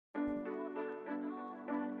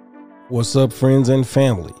What's up, friends and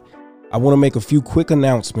family? I want to make a few quick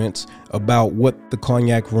announcements about what the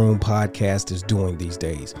Cognac Room podcast is doing these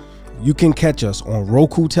days. You can catch us on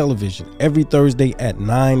Roku television every Thursday at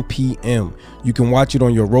 9 p.m. You can watch it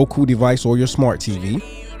on your Roku device or your smart TV.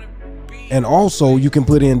 And also, you can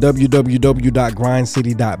put in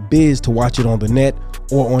www.grindcity.biz to watch it on the net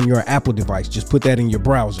or on your Apple device. Just put that in your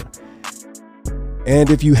browser. And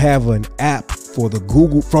if you have an app from the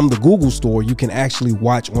Google Store, you can actually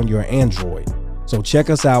watch on your Android. So check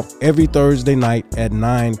us out every Thursday night at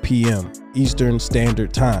 9 p.m. Eastern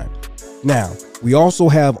Standard Time. Now, we also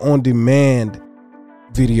have on-demand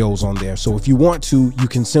videos on there. So if you want to, you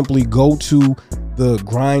can simply go to the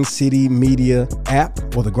Grind City Media app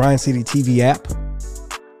or the Grind City TV app,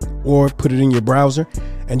 or put it in your browser.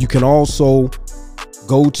 And you can also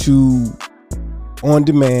go to on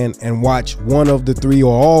demand and watch one of the three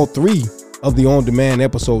or all three of the on-demand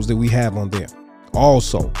episodes that we have on there.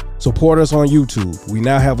 Also, support us on YouTube. We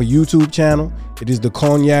now have a YouTube channel. It is the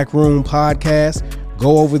Cognac Room Podcast.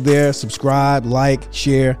 Go over there, subscribe, like,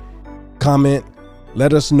 share, comment.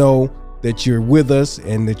 Let us know that you're with us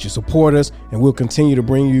and that you support us, and we'll continue to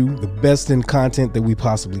bring you the best in content that we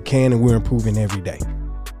possibly can, and we're improving every day.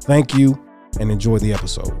 Thank you, and enjoy the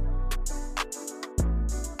episode.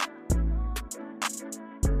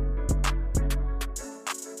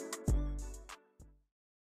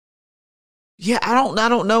 Yeah, I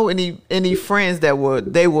don't know any friends that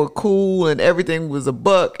were cool and everything was a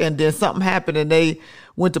buck, and then something happened and they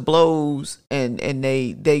went to blows and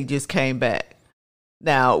they just came back.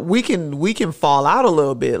 Now we can fall out a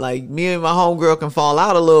little bit. Like me and my homegirl can fall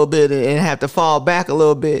out a little bit and have to fall back a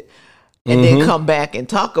little bit, and then come back and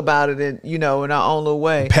talk about it in our own little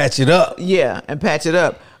way. Patch it up. Yeah, and patch it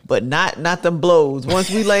up. But not them blows.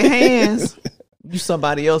 Once we lay hands, you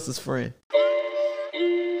somebody else's friend.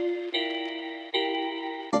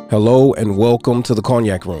 Hello and welcome to the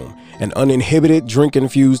Cognac Room, an uninhibited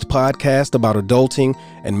drink-infused podcast about adulting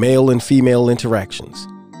and male and female interactions.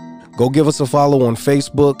 Go give us a follow on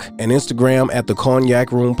Facebook and Instagram at the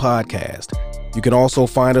Cognac Room Podcast. You can also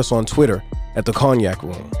find us on Twitter at the Cognac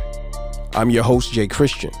Room. I'm your host, Jay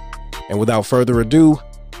Christian, and without further ado,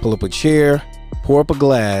 pull up a chair, pour up a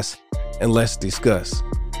glass, and let's discuss.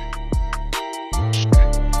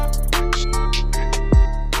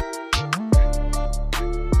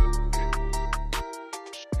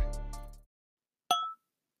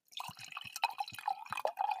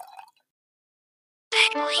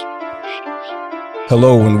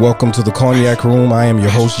 Hello and welcome to the Cognac Room. I am your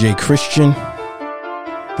host, Jay Christian.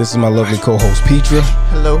 This is my lovely co-host, Petra.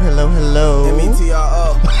 Hello.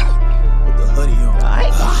 M-E-T-R-O. With the hoodie on.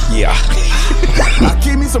 Yeah. I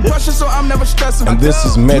keep me some pressure so I'm never stressing. And this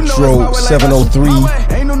is Metro 703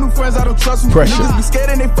 Pressure.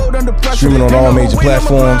 Streaming on all major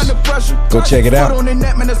platforms. Go check it out.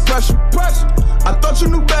 I thought you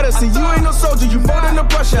knew better, see you ain't no soldier, you more than the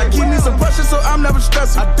pressure. I keep me some pressure so I'm never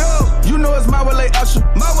stressing. I do. You know it's my way like Usher.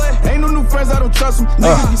 My way. Ain't no new friends, I don't trust them.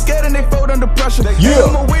 Niggas be scared and they fold under pressure. Yeah.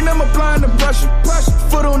 I'm weight, I'm applying the pressure.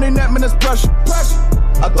 Foot on their neck, man, that's pressure.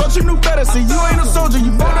 I thought you knew better, see you ain't no soldier,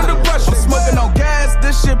 you more than the pressure. Smoking on gas,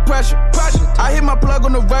 this shit pressure. I hit my plug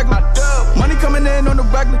on the regular. Money coming in on the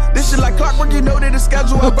regular. This shit like clockwork, you know that it's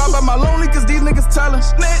scheduled. I ride by my lonely cause these niggas tellin'.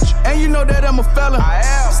 Snitch, and you know that I'm a felon. I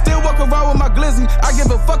am. Still walk around with my glizzy. I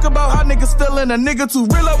give a fuck about how niggas feelin'. A nigga too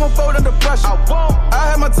real, I won't fold under pressure.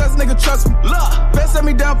 I had my test, nigga, trust me. Best set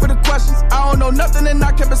me down for the questions. I don't know nothing and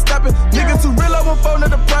I kept it steppin'. Nigga too real, I won't fold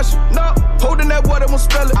under pressure. No, holding that water, won't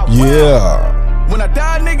spill it. Yeah. When I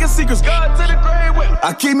die, niggas secrets God to the grave with.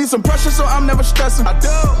 I keep me some pressure so I'm never stressing. I do.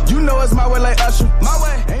 You know it's my way like Usher. My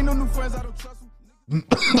way. Ain't no new friends, I don't trust them.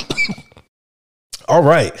 All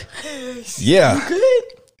right. Yeah. You good?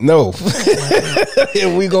 No.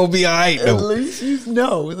 We gonna be all right though. At least you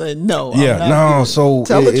know. Like, no. Yeah. I'm not No. good. So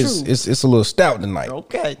Tell the it's a little stout tonight.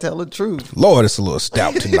 Okay, tell the truth. Lord, it's a little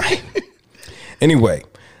stout tonight. Anyway,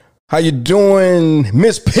 how you doing,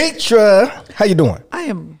 Miss Petra? How you doing? I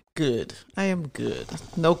am good.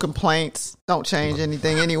 No complaints. Don't change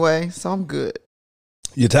anything anyway, so I'm good.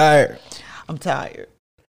 You tired? I'm tired.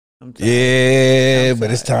 Yeah,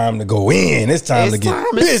 but it's time to go in. It's time to get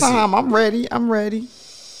busy. It's time. I'm ready. I'm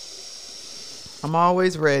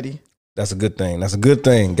always ready. That's a good thing.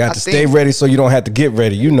 Got to stay ready so you don't have to get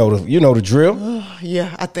ready. You know the drill.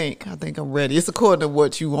 Yeah, I think I'm ready. It's according to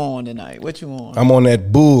what you on tonight. What you on? I'm on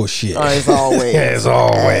that bullshit. As always. As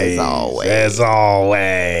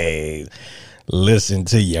always. Listen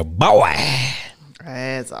to your boy.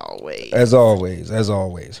 As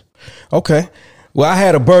always. Okay. Well, I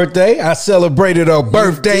had a birthday. I celebrated a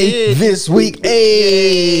birthday this week.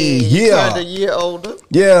 Hey, year. Turned a year older.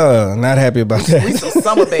 Yeah, not happy about that. We some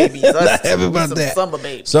summer babies. Us Not happy about that. Summer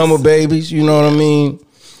babies. Summer babies, you know what I mean?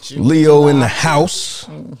 Leo in the house.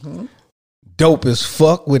 Dope as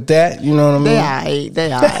fuck with that, you know what I mean? They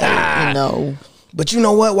aight, you know. But you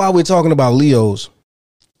know what? While we're talking about Leos,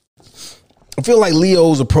 I feel like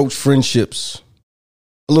Leos approach friendships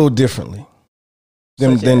a little differently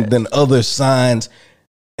than other signs,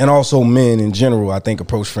 and also men in general. I think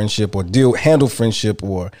approach friendship or handle friendship,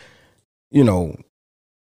 or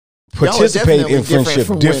participate in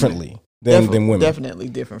friendship differently than women. Definitely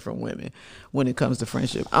different from women when it comes to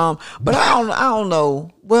friendship. But I don't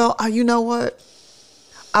know. Well, you know what?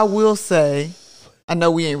 I will say, I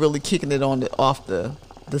know we ain't really kicking it off the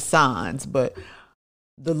signs, but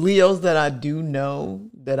the Leos that I do know,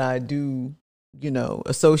 that I do,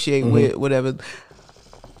 associate with, whatever,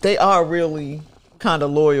 they are really kind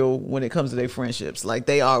of loyal when it comes to their friendships. Like,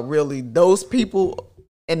 they are really those people,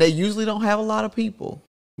 and they usually don't have a lot of people.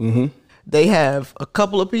 Mm-hmm. They have a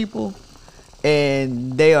couple of people,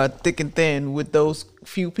 and they are thick and thin with those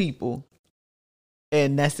few people,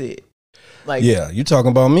 and that's it. Like, yeah, you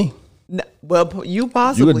talking about me? Well, you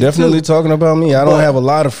possibly. You were definitely too. talking about me. I don't have a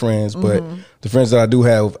lot of friends, but the friends that I do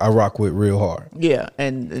have, I rock with real hard. Yeah,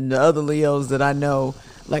 and the other Leos that I know,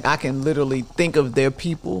 like, I can literally think of their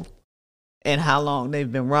people and how long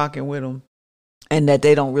they've been rocking with them, and that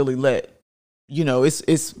they don't really let,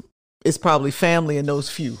 it's probably family in those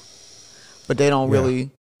few, but they don't really,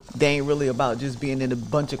 they ain't really about just being in a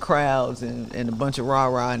bunch of crowds and a bunch of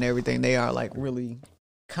rah-rah and everything. They are, like, really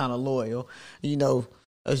kind of loyal.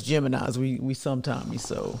 Us Geminis, we sometimes,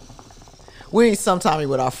 so we ain't sometimes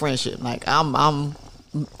with our friendship. Like, I'm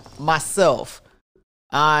myself,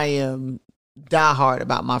 I am diehard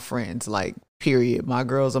about my friends, like, period. My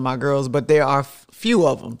girls are my girls, but there are few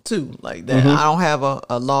of them too, like that. I don't have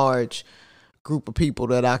a large group of people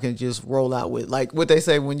that I can just roll out with. Like what they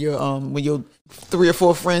say, when your 3 or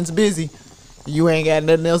 4 friends busy, you ain't got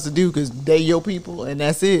nothing else to do because they your people, and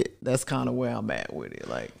that's it. That's kind of where I'm at with it.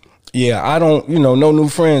 Like, yeah, I don't, no new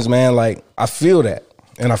friends, man. Like, I feel that,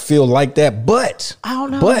 and I feel like that, but I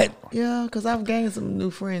don't know. But yeah, because I've gained some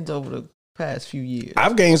new friends over the past few years.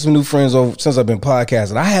 I've gained some new friends since I've been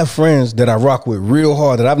podcasting. I have friends that I rock with real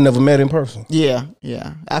hard that I've never met in person. Yeah.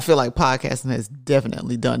 I feel like podcasting has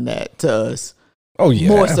definitely done that to us. Oh yeah,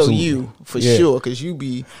 more absolutely. so you for sure, because you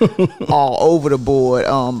be all over the board.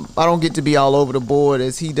 I don't get to be all over the board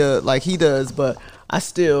as he does, but I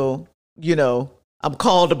still, I'm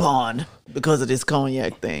called upon because of this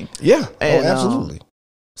cognac thing. Yeah, and, absolutely.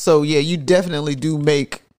 So yeah, you definitely do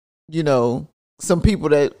make, some people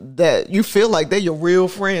that you feel like they're your real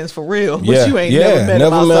friends for real, but you ain't never met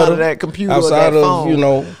them outside of that computer outside or that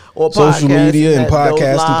phone, or social media and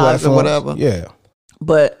podcasting platforms or whatever. Yeah,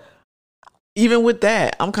 but even with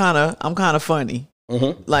that, I'm kind of funny.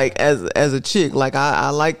 Mm-hmm. Like as a chick, like I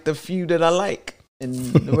like the few that I like, and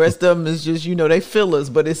the rest of them is just they fillers.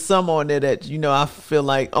 But it's some on there that I feel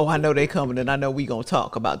like, oh, I know they coming, and I know we gonna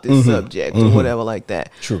talk about this subject or whatever like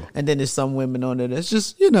that. True. And then there's some women on there that's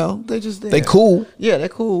just they just there. They cool. Yeah, they're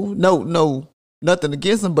cool. No, nothing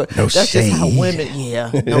against them, but that's shade. just how women.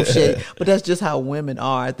 Yeah, no shade. But that's just how women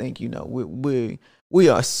are. I think we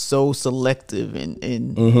are so selective,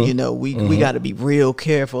 and we got to be real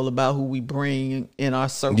careful about who we bring in our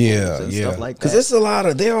circles and stuff like that.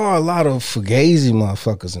 Because there are a lot of fugazi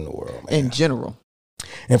motherfuckers in the world, man. In general.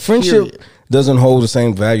 And friendship doesn't hold the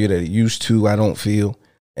same value that it used to, I don't feel.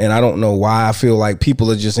 And I don't know why. I feel like people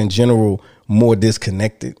are just in general more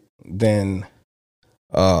disconnected than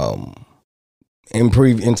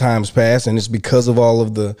in times past, and it's because of all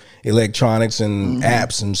of the electronics and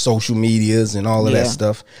apps and social medias and all of that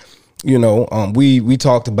stuff. We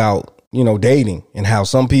talked about dating and how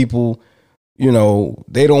some people they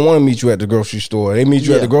don't want to meet you at the grocery store. They meet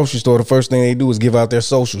you at the grocery store, the first thing they do is give out their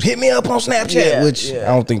socials. Hit me up on Snapchat, which I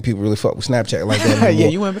don't think people really fuck with Snapchat like that anymore. Yeah,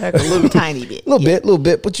 you went back a little tiny bit. Little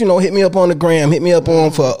bit, but hit me up on the gram, hit me up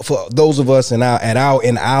on for those of us in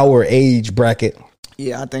our age bracket.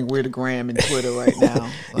 Yeah, I think we're the gram and Twitter right now.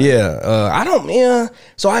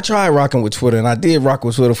 So I tried rocking with Twitter, and I did rock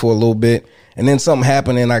with Twitter for a little bit, and then something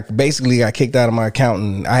happened, and I basically got kicked out of my account,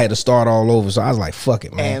 and I had to start all over. So I was like, fuck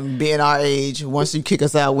it, man. And being our age, once you kick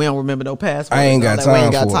us out, we don't remember no passwords. I ain't got time. We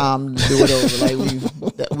ain't got time to do it over.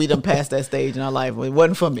 Like we done passed that stage in our life. It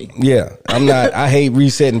wasn't for me. Yeah, I'm not. I hate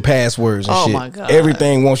resetting passwords and shit. Oh my god,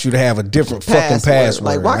 everything wants you to have a different fucking password.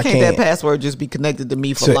 Like, why can't that password just be connected to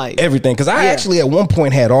me for life? Everything, because I actually at one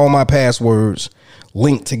point had all my passwords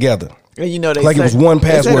linked together. And it was one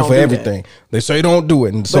password for everything. They say don't do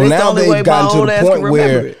it, and so now they've gotten to the point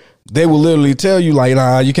where they will literally tell you like,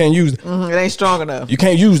 nah, you can't use it. It ain't strong enough. You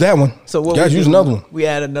can't use that one. So what you gotta use another one. We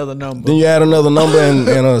add another number. Then you add another number and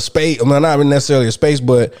a space. I mean, not necessarily a space,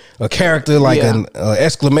 but a character like an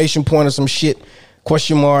exclamation point or some shit,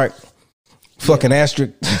 question mark, fucking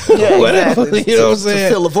asterisk, whatever. Exactly. You know what I'm saying?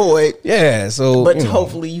 To fill a void. Yeah. So, but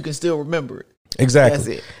hopefully you can still remember it. Exactly.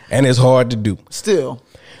 That's it. And it's hard to do. Still.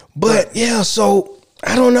 But yeah, so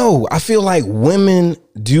I don't know. I feel like women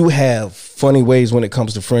do have funny ways when it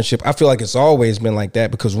comes to friendship. I feel like it's always been like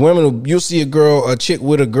that because women, you'll see a chick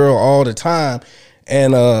with a girl all the time.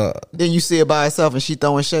 And then you see her by herself and she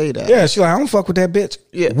throwing shade at her. Yeah, she's like, I don't fuck with that bitch.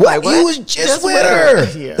 Yeah. What? You was just with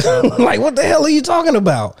her. Yeah. Like, what the hell are you talking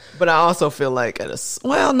about? But I also feel like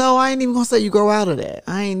well, no, I ain't even gonna say you grow out of that.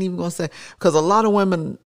 I ain't even gonna say, because a lot of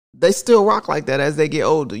women, they still rock like that as they get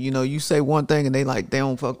older. You know, you say one thing and they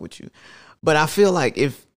don't fuck with you. But I feel like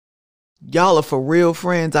if y'all are for real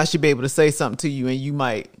friends, I should be able to say something to you and you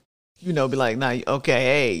might, be like, nah, okay,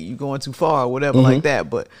 hey, you going too far or whatever like that.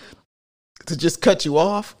 But to just cut you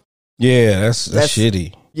off. Yeah, that's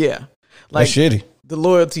shitty. Yeah. Like, that's shitty. The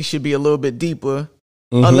loyalty should be a little bit deeper.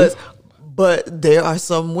 But there are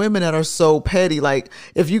some women that are so petty. Like,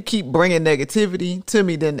 if you keep bringing negativity to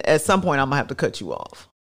me, then at some point I'm going to have to cut you off.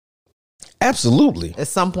 Absolutely. At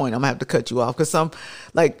some point, I'm gonna have to cut you off because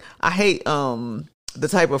I hate the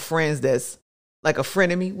type of friends that's like a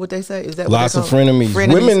frenemy. What they say is that lots of frenemies.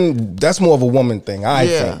 Women, that's more of a woman thing. I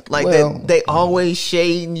think. Like they always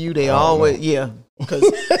shading you. They always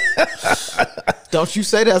Because don't you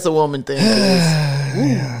say that's a woman thing?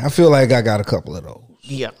 I feel like I got a couple of those.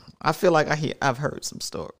 Yeah, I feel like I've heard some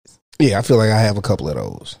stories. Yeah, I feel like I have a couple of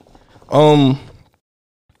those.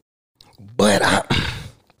 But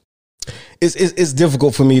it's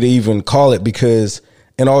difficult for me to even call it because,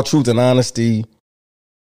 in all truth and honesty,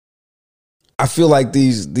 I feel like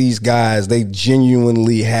these guys, they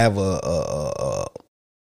genuinely have a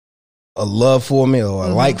love for me or a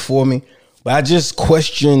like for me, but I just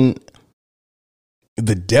question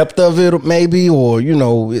the depth of it, maybe, or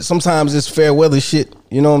sometimes it's fair weather shit.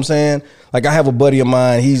 You know what I'm saying? Like, I have a buddy of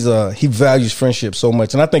mine. He values friendship so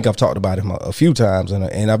much, and I think I've talked about him a few times,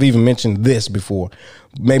 and I've even mentioned this before.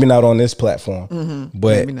 Maybe not on this platform,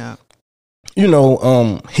 but maybe not.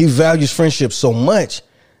 He values friendship so much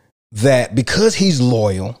that because he's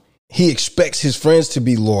loyal, he expects his friends to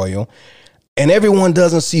be loyal, and everyone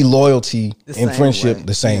doesn't see loyalty in friendship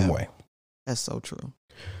the same way. That's so true.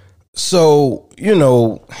 So,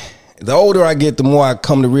 the older I get, the more I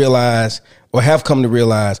come to realize, or have come to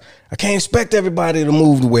realize, I can't expect everybody to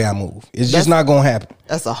move the way I move. It's just not going to happen.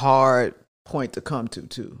 That's a hard point to come to,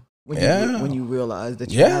 too. When you realize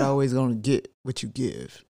that you're not always going to get what you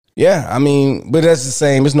give. Yeah, I mean, but that's the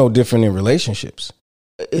same. It's no different in relationships.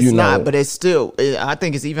 It's not, but it's still, I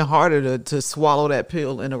think it's even harder to swallow that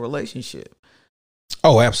pill in a relationship.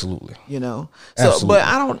 Oh, absolutely. So,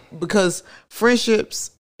 but because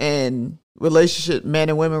friendships and man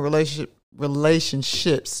and women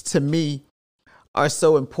relationships to me are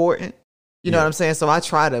so important. You know what I'm saying? So I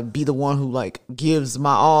try to be the one who gives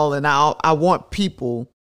my all, and I want people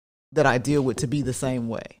that I deal with to be the same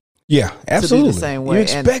way. Yeah, absolutely. To be the same way. You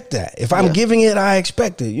expect that. If I'm giving it, I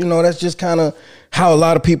expect it. That's just kind of how a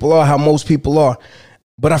lot of people are, how most people are.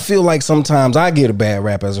 But I feel like sometimes I get a bad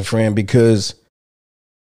rap as a friend because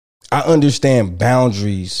I understand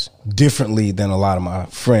boundaries differently than a lot of my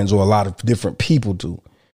friends or a lot of different people do.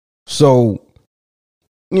 So,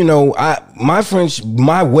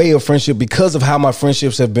 my way of friendship, because of how my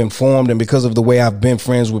friendships have been formed and because of the way I've been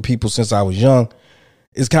friends with people since I was young,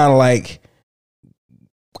 it's kind of like,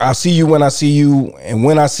 I see you when I see you, and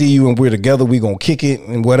when I see you and we're together, we're going to kick it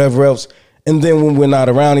and whatever else. And then when we're not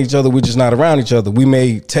around each other, we're just not around each other. We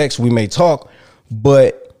may text, we may talk,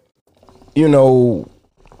 but, to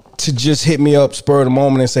just hit me up spur of the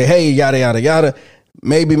moment and say, hey, yada, yada, yada,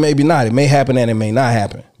 maybe not. It may happen and it may not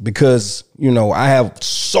happen because, I have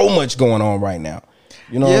so much going on right now.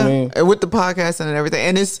 You know what I mean? And with the podcast and everything.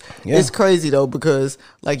 And it's crazy though, because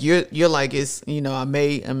you're like, it's, I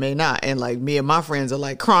may not. And me and my friends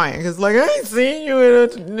are crying because I ain't seen you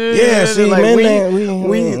in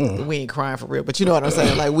we ain't crying for real, but you know what I'm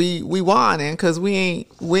saying? We whining because we ain't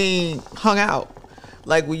hung out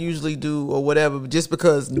like we usually do or whatever, just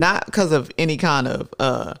not because of any kind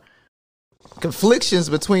of conflictions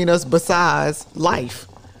between us besides life.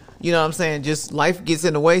 You know what I'm saying? Just life gets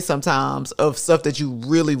in the way sometimes of stuff that you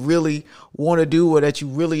really, really want to do or that you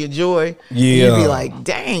really enjoy. Yeah. And you be like,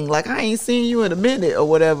 dang, I ain't seen you in a minute or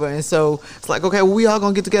whatever. And so it's like, okay, well, we all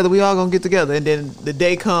gonna get together. And then the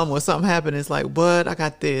day come or something happen. It's like, but I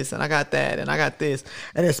got this and I got that and I got this.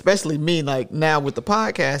 And especially me, now with the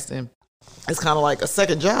podcasting, it's kind of like a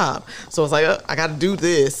second job. So it's like, I got to do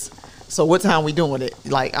this. So what time we doing it?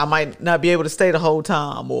 Like, I might not be able to stay the whole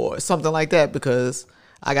time or something like that because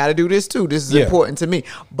I got to do this too. This is important to me.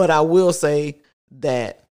 But I will say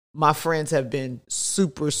that my friends have been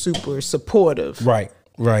super, super supportive. Right.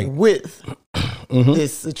 With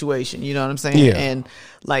this situation. You know what I'm saying? Yeah. And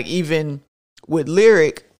like, even with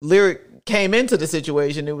Lyric came into the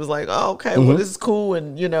situation. It was like, oh, okay, well, this is cool.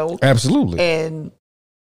 And, you know. Absolutely. And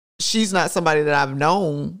she's not somebody that I've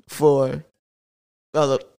known for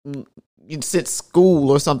since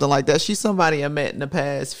school or something like that. She's somebody I met in the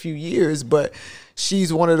past few years, but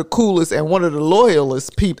she's one of the coolest and one of the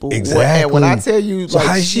loyalest people. Exactly. And when I tell you, so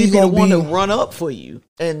like, she's gonna want to run up for you.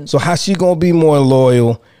 And so how's she gonna be more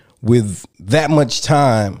loyal with that much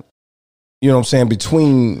time? You know what I'm saying,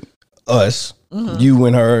 between us, you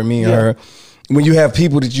and her, me and her. When you have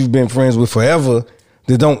people that you've been friends with forever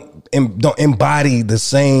that don't embody the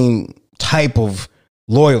same type of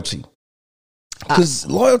loyalty. Because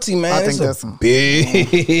loyalty, man, I think that's a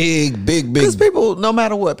big. Because people, no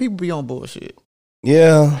matter what, people be on bullshit.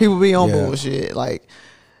 Yeah, people be on bullshit. Like,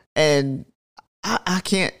 and I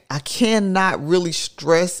cannot really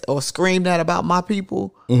stress or scream that about my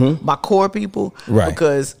people, my core people, right?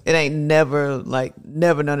 Because it ain't never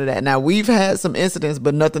none of that. Now we've had some incidents,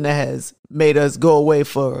 but nothing that has made us go away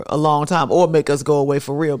for a long time or make us go away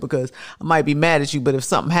for real. Because I might be mad at you, but if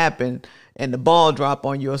something happened and the ball drop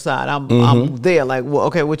on your side, I'm there. Like, well,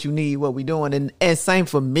 okay, what you need, what we doing, and same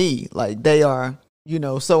for me. Like, they are, you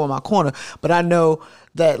know, so in my corner. But I know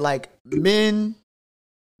that like men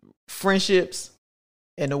friendships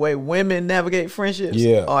and the way women navigate friendships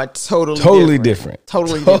are totally different.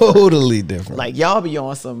 Totally different. Like, y'all be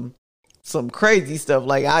on some crazy stuff.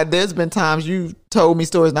 Like, there's been times you told me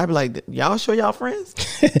stories and I'd be like, y'all sure y'all friends?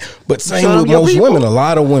 But same with most women, a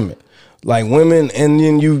lot of women. Like, women, and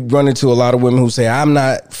then you run into a lot of women who say, I'm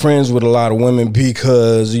not friends with a lot of women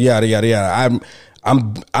because yada yada yada.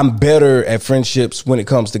 I'm better at friendships when it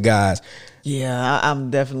comes to guys. Yeah,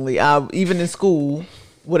 I'm definitely. Even in school,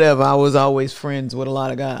 whatever, I was always friends with a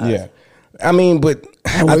lot of guys. Yeah, I mean, but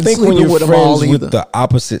I think when you're friends with the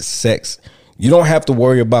opposite sex, you don't have to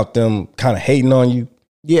worry about them kind of hating on you.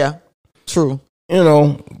 Yeah, true. You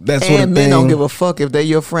know, that's what. And men don't give a fuck if they're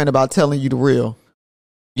your friend about telling you the real.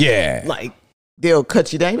 Yeah, like, they'll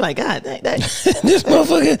cut you down. You're like, God, this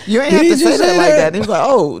motherfucker. You ain't have to say that like that. It's like,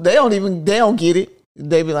 oh, they don't get it.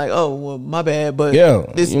 They be like, oh, well, my bad, but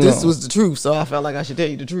this was the truth, so I felt like I should tell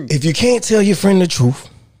you the truth. If you can't tell your friend the truth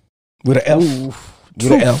with an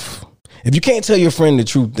F, if you can't tell your friend the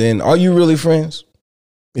truth, then are you really friends?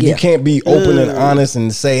 If you can't be open and honest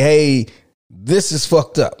and say, hey, this is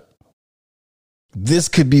fucked up. This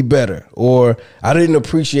could be better. Or I didn't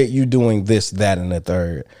appreciate you doing this, that, and the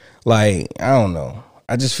third. Like, I don't know.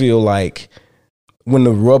 I just feel like when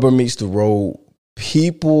the rubber meets the road,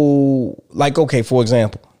 people, like, okay, for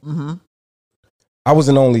example, I was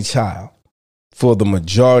an only child for the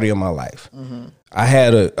majority of my life. I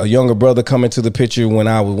had a younger brother come into the picture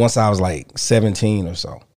once I was like 17 or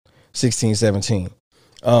so, 16, 17.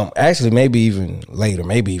 Actually, maybe even later,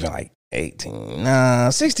 maybe even like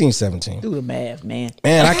 18, 16, 17. Do the math, man.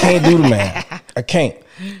 Man, I can't do the math. I can't.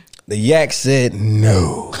 The yak said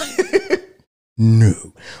no. No.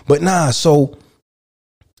 But so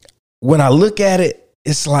when I look at it,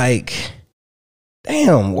 it's like,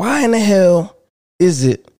 damn, why in the hell is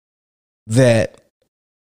it that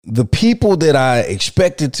the people that I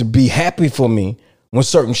expected to be happy for me when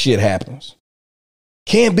certain shit happens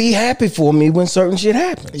can't be happy for me when certain shit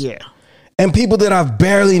happens? Yeah. And people that I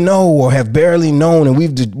barely know or have barely known, and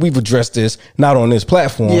we've addressed this, not on this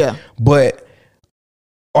platform, but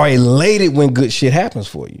are elated when good shit happens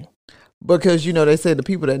for you. Because, you know, they say the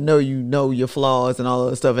people that know you know your flaws and all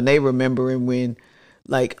that stuff, and they remembering when,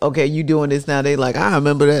 like, okay, you doing this now. They like, I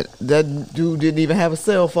remember that dude didn't even have a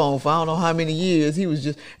cell phone for I don't know how many years. He was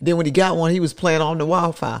just, then when he got one, he was playing on the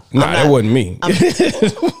Wi-Fi. That wasn't me. I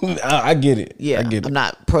get it. Yeah, I get it. I'm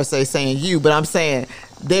not per se saying you, but I'm saying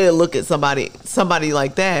they'll look at somebody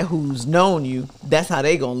like that who's known you. That's how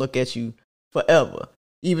they gonna look at you forever.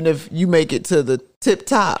 Even if you make it to the tip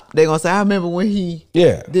top, they're gonna say, I remember when he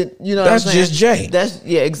did, you know what I'm saying? That's just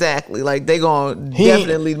Jay. Exactly. Like, they gonna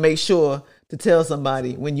definitely make sure to tell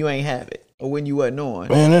somebody when you ain't have it or when you wasn't on.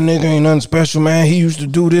 Man, that nigga ain't nothing special, man. He used to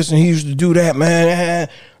do this and he used to do that, man.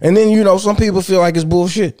 And then, you know, some people feel like it's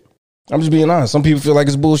bullshit. I'm just being honest. Some people feel like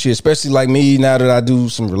it's bullshit, especially like me now that I do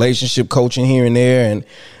some relationship coaching here and there. And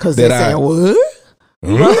because they're saying, what?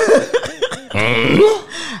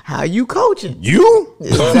 How you coaching? You?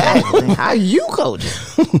 Exactly. How you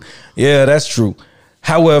coaching? Yeah, that's true.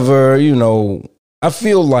 However, you know, I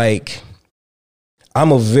feel like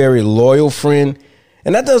I'm a very loyal friend.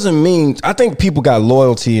 And that doesn't mean, I think people got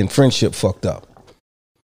loyalty and friendship fucked up.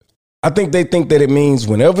 I think they think that it means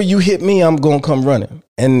whenever you hit me, I'm going to come running.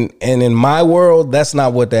 And in my world, that's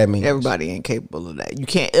not what that means. Everybody ain't capable of that. You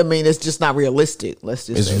can't, I mean, it's just not realistic. Let's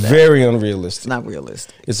just say that. It's very unrealistic. It's not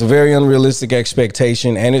realistic. It's a very unrealistic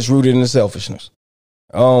expectation, and it's rooted in the selfishness.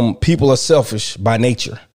 People are selfish by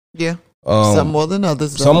nature. Yeah. Some more than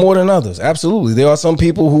others. Some more than others. Absolutely. There are some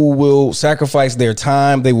people who will sacrifice their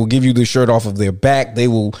time. They will give you the shirt off of their back. They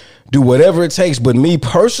will do whatever it takes. But me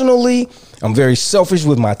personally, I'm very selfish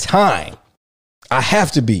with my time. I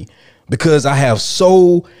have to be, because I have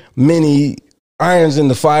so many irons in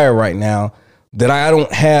the fire right now that I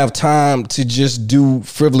don't have time to just do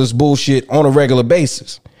frivolous bullshit on a regular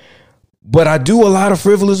basis. But I do a lot of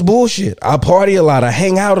frivolous bullshit. I party a lot. I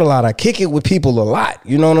hang out a lot. I kick it with people a lot.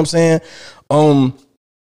 You know what I'm saying?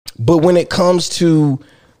 But when it comes to,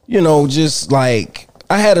 just like,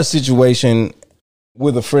 I had a situation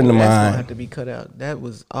with a friend of mine. That's gonna have to be cut out. That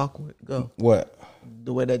was awkward. Go. What?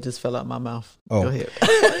 The way that just fell out my mouth. Oh. Go ahead.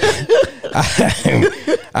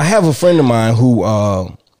 I have a friend of mine who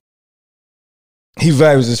he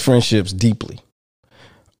values his friendships deeply.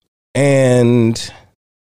 And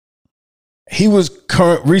he was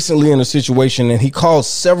recently in a situation, and he called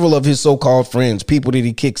several of his so-called friends, people that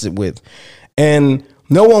he kicks it with, and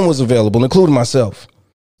no one was available, including myself.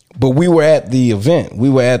 But we were at the event. We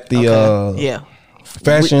were at the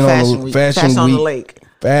Fashion on the Lake.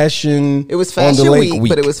 It was Fashion Week,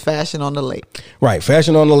 but it was Fashion on the Lake. Right,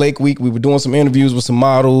 Fashion on the Lake week. We were doing some interviews with some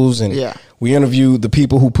models, and we interviewed the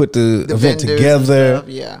people who put the event together.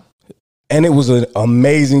 And it was an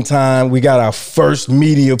amazing time. We got our first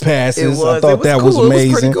media passes. I thought that was amazing.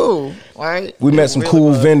 It was pretty cool, right? We met some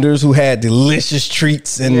cool vendors who had delicious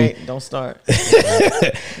treats and don't start.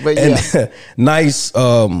 But nice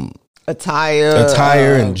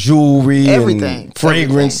attire and jewelry, everything, and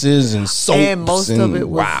fragrances and soaps, and most of it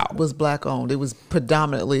was black owned. It was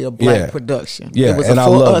predominantly a black production. Yeah, it was and I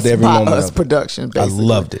loved every moment of it. Production. Basically. I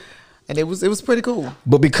loved it, and it was pretty cool.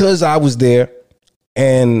 But because I was there,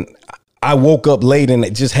 and I woke up late, and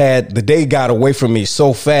it just the day got away from me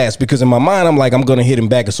so fast, because in my mind, I'm like, I'm going to hit him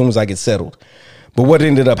back as soon as I get settled. But what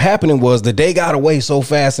ended up happening was the day got away so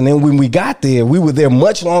fast. And then when we got there, we were there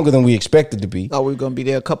much longer than we expected to be. Oh, we were going to be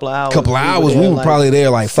there a couple of hours. We were probably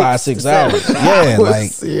there like 5-6 hours.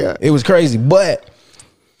 Yeah, it was crazy. But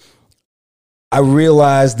I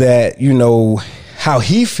realized that, how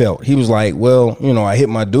he felt. He was like, well, I hit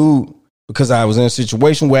my dude because I was in a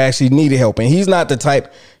situation where I actually needed help. And he's not the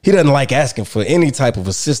type, he doesn't like asking for any type of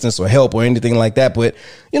assistance or help or anything like that. But,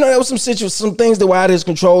 there was some things that were out of his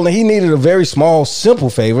control, and he needed a very small, simple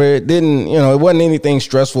favor. It didn't, it wasn't anything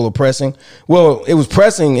stressful or pressing. Well, it was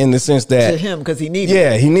pressing in the sense that to him, because he needed it.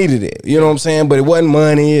 Yeah, he needed it. You know what I'm saying? But it wasn't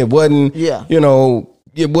money. It wasn't,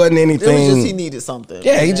 it wasn't anything. It was just he needed something.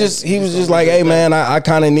 Yeah, he was just like, hey, man, I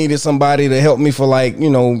kind of needed somebody to help me for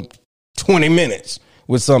 20 minutes.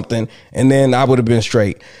 With something, and then I would have been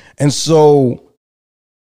straight. And so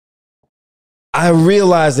I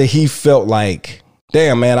realized that he felt like,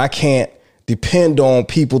 damn, man, I can't depend on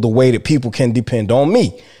people the way that people can depend on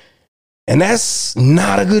me. And that's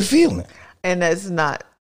not a good feeling. And that's not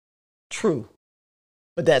true.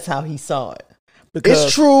 But that's how he saw it. Because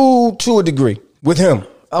it's true to a degree with him.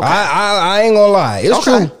 Okay. I ain't gonna lie. It's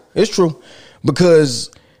true. It's true.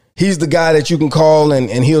 Because he's the guy that you can call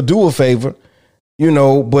and he'll do a favor.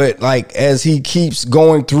 But as he keeps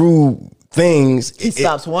going through things, he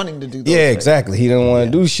stops wanting to do those things. Exactly. He don't want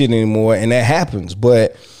to do shit anymore, and that happens.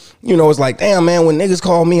 But it's like, damn, man, when niggas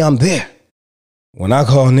call me, I'm there. When I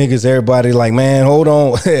call niggas, everybody like, man, hold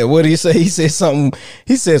on. What did he say? He said something.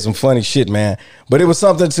 He said some funny shit, man. But it was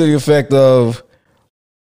something to the effect of,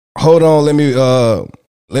 hold on, let me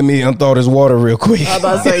unthaw this water real quick. I was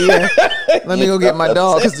about to say, yeah. Let me go get my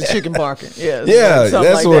dog because the chicken barking. Yeah,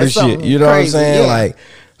 that sort of shit. You know crazy. What I'm saying? Yeah.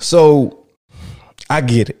 So I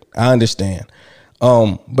get it. I understand.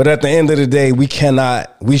 But at the end of the day, we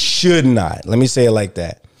should not. Let me say it like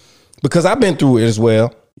that. Because I've been through it as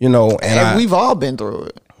well, and we've all been through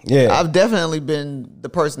it. Yeah. I've definitely been the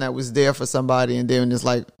person that was there for somebody, and then it's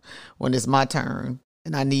like when it's my turn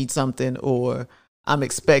and I need something, or I'm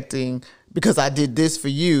expecting because I did this for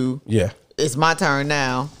you. Yeah. It's my turn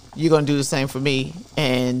now. You're going to do the same for me.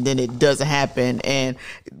 And then it doesn't happen. And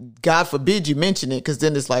God forbid you mention it, because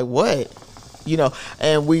then it's like, what?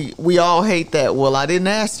 And we all hate that. Well, I didn't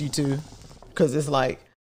ask you to, because it's like,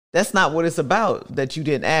 that's not what it's about, that you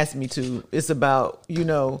didn't ask me to. It's about,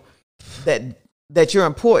 that you're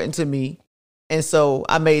important to me. And so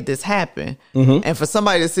I made this happen. And for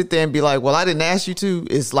somebody to sit there and be like, well, I didn't ask you to,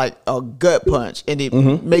 it's like a gut punch. And it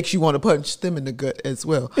makes you want to punch them in the gut as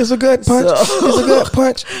well. It's a gut punch. It's a gut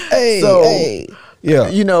punch. Hey. Yeah.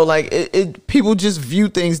 You know, like people just view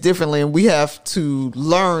things differently. And we have to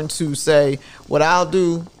learn to say, what I'll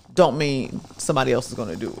do don't mean somebody else is going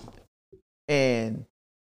to do it. And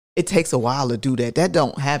it takes a while to do that. That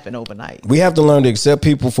don't happen overnight. We have to learn to accept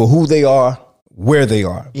people for who they are, where they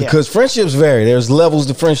are, because friendships vary. There's levels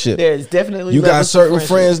to friendship. There's definitely you got certain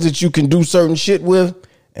friends that you can do certain shit with,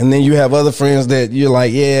 and then you have other friends that you're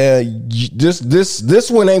like, yeah,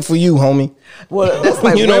 this one ain't for you, homie. Well, that's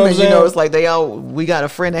like you know women. You know, it's like we got a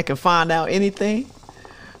friend that can find out anything.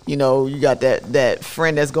 You know, you got that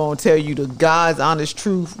friend that's gonna tell you the God's honest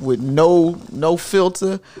truth with no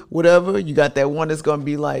filter, whatever. You got that one that's gonna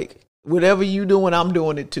be like, whatever you doing, I'm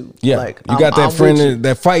doing it too. Yeah, like you got that friend,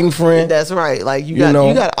 that fighting friend. That's right. Like you got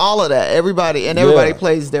all of that. Everybody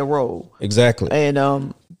plays their role. Exactly. And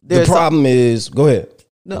the problem is, go ahead.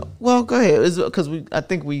 No, well, go ahead. It's because I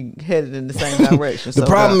think we headed in the same direction. The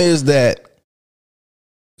problem is that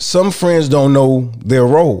some friends don't know their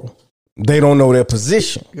role. They don't know their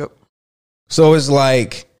position. Yep. So it's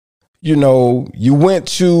like, you know, you went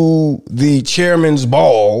to the chairman's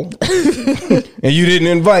ball and you didn't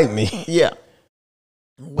invite me. Yeah.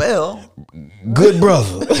 Well, good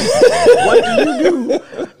brother. What do you do?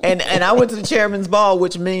 And I went to the chairman's ball,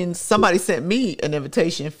 which means somebody sent me an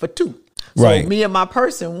invitation for two. So right. Me and my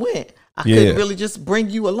person went. I couldn't really just bring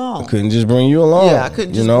you along. I couldn't just bring you along. Yeah, I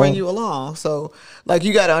couldn't just bring you along. So, like,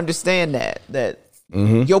 you got to understand that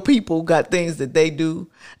your people got things that they do,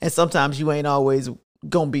 and sometimes you ain't always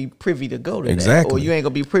gonna be privy to go to that, or you ain't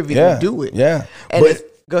gonna be privy to do it. Yeah, and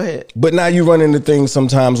go ahead. But now you run into things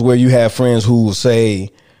sometimes where you have friends who will say,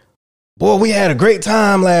 boy, we had a great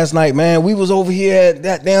time last night, man. We was over here at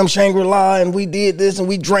that damn Shangri-La and we did this and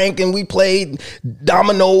we drank and we played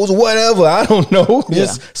dominoes, whatever. I don't know.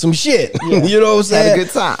 Just some shit. Yeah. You know what I'm saying? Had a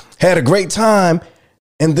good time. Had a great time.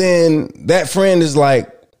 And then that friend is like,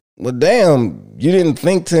 well, damn, you didn't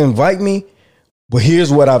think to invite me? But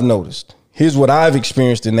here's what I've noticed. Here's what I've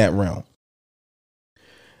experienced in that realm.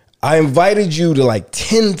 I invited you to like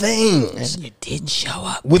 10 things. And you didn't show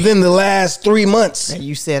up. Within the last 3 months. And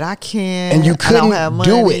you said, I can't. And you couldn't I don't have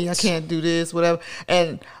money, do it. I can't do this, whatever.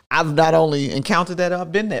 And I've not only encountered that,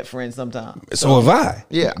 I've been that friend sometimes. So have I.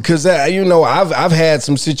 Yeah. Because, you know, I've had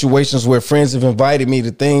some situations where friends have invited me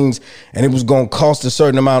to things and it was going to cost a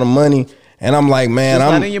certain amount of money. And I'm like, man,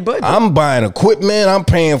 I'm buying equipment. I'm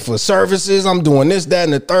paying for services. I'm doing this, that,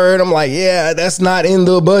 and the third. I'm like, yeah, that's not in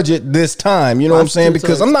the budget this time. You know what I'm saying?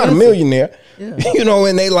 Because I'm not a millionaire. Yeah. You know,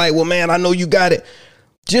 and they like, well, man, I know you got it.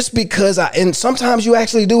 Just because and sometimes you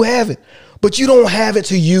actually do have it, but you don't have it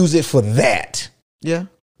to use it for that. Yeah.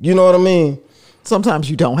 You know what I mean? Sometimes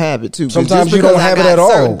you don't have it too. Sometimes you don't have it at all.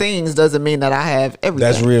 Certain things doesn't mean that I have everything.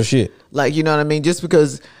 That's real shit. Like, you know what I mean? Just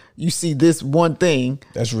because you see this one thing,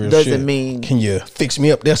 that's real doesn't shit. Mean, can you fix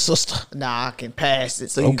me up there, sister? Nah, I can pass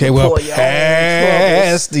it. So okay, you can well, pour your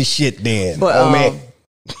pass the shit then. But, oh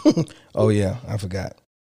man, oh yeah, I forgot.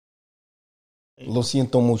 Lo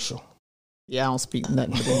siento mucho. Yeah, I don't speak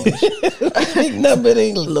nothing but English. Nothing but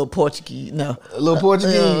English. A little Portuguese, no. A little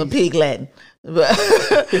Portuguese, pig Latin.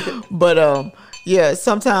 But yeah,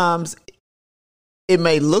 sometimes it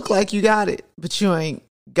may look like you got it, but you ain't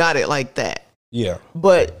got it like that. Yeah.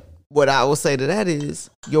 But what I will say to that is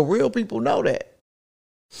your real people know that.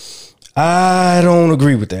 I don't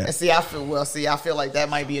agree with that. And I feel like that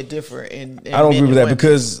might be a different in I don't agree with that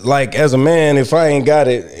because like as a man, if I ain't got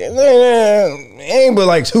it, ain't but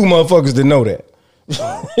like two motherfuckers that know that.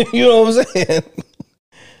 You know what I'm saying?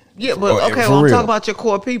 Yeah, but okay, well, I'm talking about your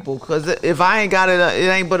core people because if I ain't got it, it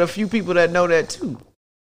ain't but a few people that know that too.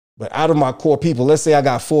 But out of my core people, let's say I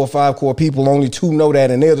got 4 or 5 core people, only 2 know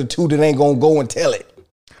that, and they're the 2 that ain't gonna go and tell it.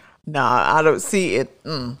 Nah, I don't see it.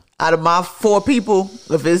 Out of my 4 people,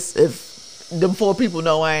 if them 4 people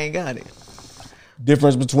know I ain't got it.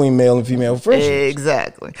 Difference between male and female friendships.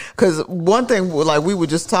 Exactly. Because one thing, like we were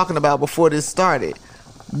just talking about before this started,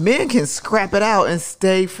 men can scrap it out and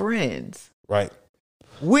stay friends. Right.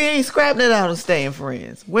 We ain't scrapping it out and staying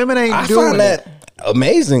friends. Women ain't doing find that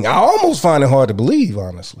amazing. I almost find it hard to believe,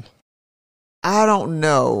 honestly. I don't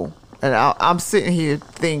know. And I'm sitting here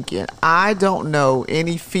thinking, I don't know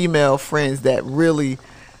any female friends that really,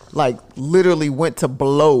 like, literally went to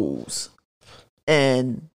blows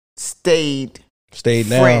and stayed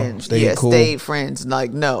friends. Down, stayed cool. Stayed friends.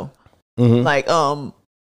 Like, no. Mm-hmm. Like,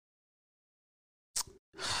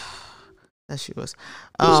 that she was.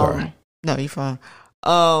 Sorry. No, you're fine.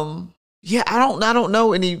 Yeah, I don't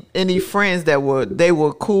know any friends that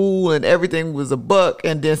were cool and everything was a buck,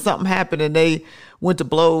 and then something happened and they went to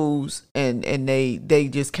blows and they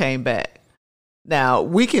just came back. Now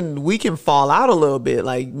we can fall out a little bit.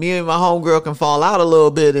 Like me and my homegirl can fall out a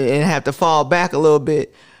little bit and have to fall back a little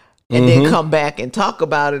bit, and then come back and talk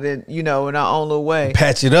about it, and in our own little way,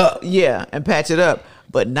 patch it up. Yeah, and patch it up,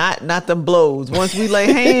 but not them blows. Once we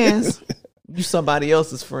lay hands, you somebody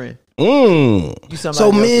else's friend.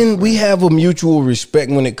 So men, we have a mutual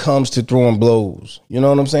respect when it comes to throwing blows. You know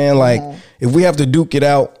what I'm saying? Like if we have to duke it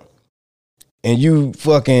out and you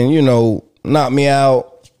fucking, knock me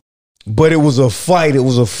out, but it was a fight, it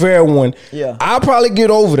was a fair one. Yeah. I'll probably get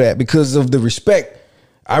over that because of the respect.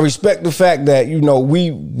 I respect the fact that,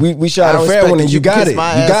 we shot a fair one and you got it. You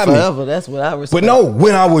got me. Forever. That's what I respect. But no,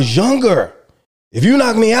 when I was younger, if you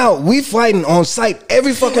knock me out, we fighting on sight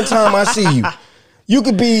every fucking time I see you. You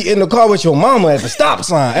could be in the car with your mama at the stop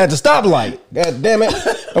sign, at the stoplight. God damn it,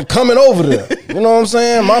 I'm coming over there. You know what I'm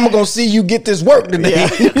saying? Mama gonna see you get this work today.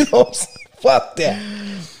 Yeah. You know what I'm saying? Fuck that.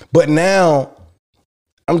 But now,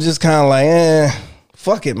 I'm just kind of like,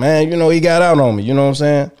 fuck it, man. He got out on me. You know what I'm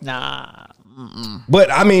saying? Nah.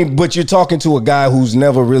 But you're talking to a guy who's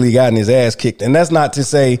never really gotten his ass kicked. And that's not to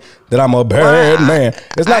say that I'm a bad man.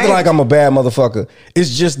 It's not like I'm a bad motherfucker.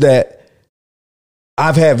 It's just that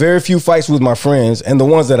I've had very few fights with my friends, and the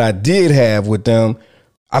ones that I did have with them,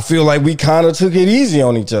 I feel like we kind of took it easy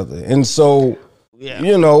on each other. And so,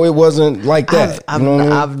 it wasn't like that.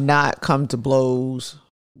 I've not come to blows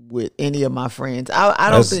with any of my friends. I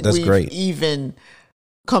don't think we've even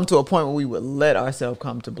come to a point where we would let ourselves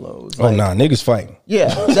come to blows. Like, niggas fighting. Yeah,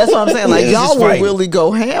 that's what I'm saying. Like, y'all will really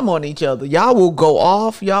go ham on each other. Y'all will go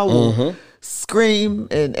off. Y'all will scream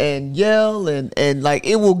and yell and like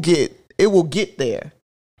it will get there.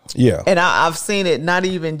 Yeah. And I've seen it not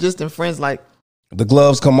even just in friends, like the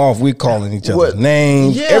gloves come off, we calling each other's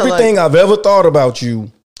names. Yeah, everything I've ever thought about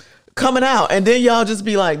you coming out. And then y'all just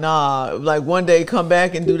be like, nah, like one day come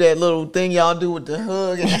back and do that little thing y'all do with the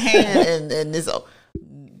hug and the hand and this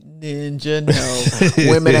ninja.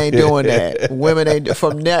 No, women ain't doing that. Women ain't.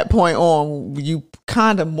 From that point on, you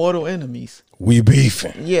kind of mortal enemies. We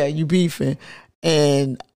beefing. Yeah, you beefing.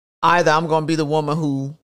 And either I'm gonna be the woman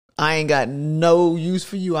who I ain't got no use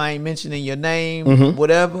for you. I ain't mentioning your name,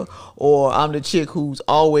 whatever. Or I'm the chick who's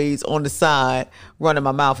always on the side running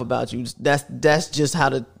my mouth about you. That's just how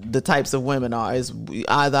the types of women are. Is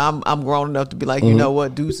either I'm grown enough to be like, you know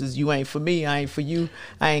what, deuces, you ain't for me. I ain't for you.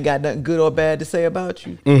 I ain't got nothing good or bad to say about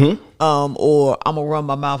you. Or I'm gonna run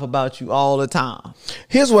my mouth about you all the time.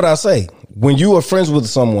 Here's what I say: when you are friends with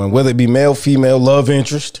someone, whether it be male, female, love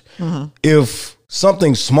interest, if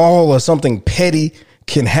something small or something petty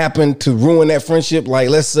can happen to ruin that friendship, like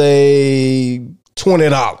let's say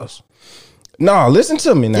 $20. Nah, listen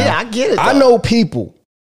to me now. Yeah, I get it. I know people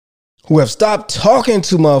who have stopped talking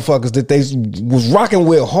to motherfuckers that they was rocking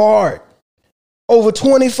with hard over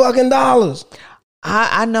 $20 fucking.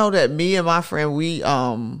 I know that me and my friend, we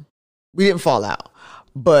didn't fall out,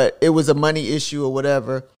 but it was a money issue or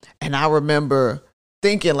whatever. And I remember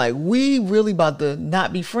thinking like, we really about to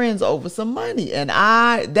not be friends over some money. And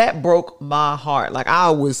that broke my heart. Like I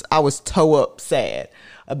was toe up sad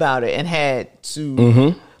about it and had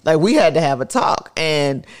to, like we had to have a talk.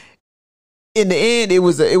 And in the end, it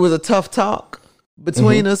was a tough talk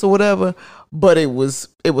between us or whatever, but it was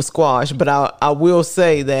squashed. But I will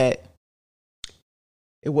say that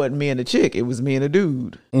it wasn't me and the chick, it was me and a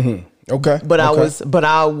dude. Okay. But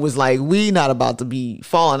I was like, we not about to be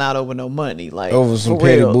falling out over no money, like over some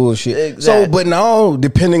petty bullshit. Exactly. So, but now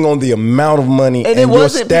depending on the amount of money and your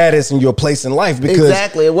status and your place in life, because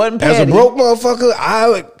exactly, it wasn't petty. As a broke motherfucker,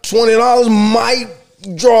 $20 might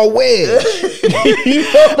draw a wedge. You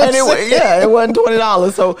know what I'm saying? It wasn't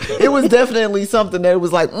 $20. So it was definitely something that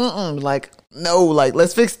was like, like no, like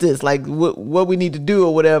let's fix this, like what we need to do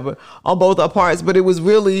or whatever on both our parts. But it was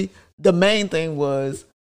really, the main thing was,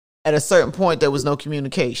 at a certain point, there was no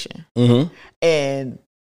communication. And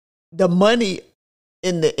the money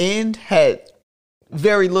in the end had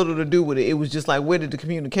very little to do with it. It was just like, where did the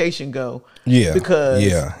communication go? Yeah. Because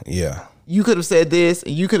yeah. You could have said this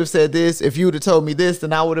and you could have said this. If you would have told me this,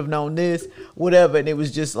 then I would have known this, whatever. And it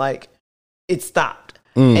was just like, it stopped.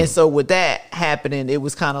 And so with that happening, it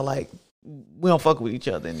was kind of like, we don't fuck with each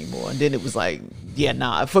other anymore. And then it was like, yeah,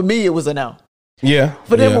 nah. For me, it was a no. Yeah.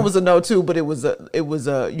 For them, it was a no too, but it was a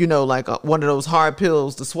like one of those hard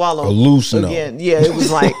pills to swallow. A loose no. Again. Yeah, it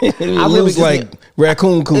was like I loose like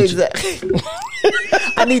raccoon coochie. Exactly.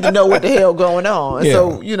 I need to know what the hell going on. Yeah.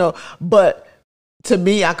 So but to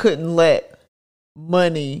me, I couldn't let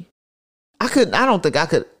money. I don't think I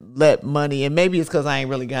could let money, and maybe it's because I ain't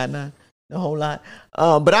really got none. a whole lot.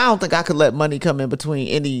 But I don't think I could let money come in between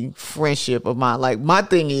any friendship of mine. Like, my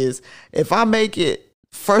thing is, if I make it,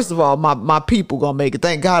 first of all, my people gonna make it.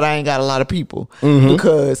 Thank God I ain't got a lot of people,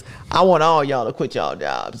 because I want all y'all to quit y'all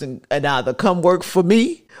jobs and either come work for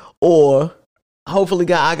me, or hopefully,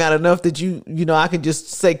 God, I got enough that you know, I can just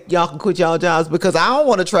say y'all can quit y'all jobs, because I don't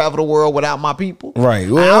want to travel the world without my people. Right.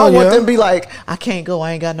 Well, I don't want them to be like, I can't go.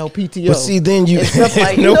 I ain't got no PTO. But see, then you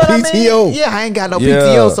like, no PTO. I mean? Yeah, I ain't got no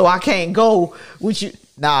PTO, so I can't go with you.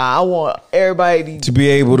 Nah, I want everybody to be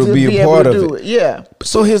able to be a part of it. Yeah.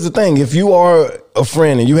 So here's the thing: if you are a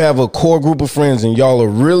friend and you have a core group of friends and y'all are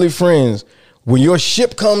really friends, when your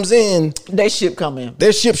ship comes in, their ship come in.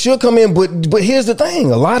 Their ship should come in. But here's the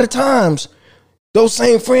thing: a lot of times, those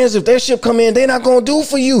same friends, if their ship come in, they're not gonna do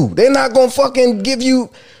for you. They're not gonna fucking give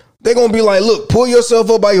you. They're gonna be like, look, pull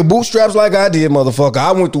yourself up by your bootstraps like I did, motherfucker.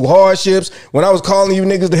 I went through hardships. When I was calling you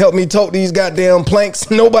niggas to help me tote these goddamn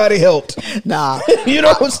planks, nobody helped. Nah. You know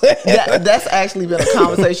what I'm saying? That's actually been a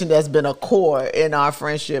conversation that's been a core in our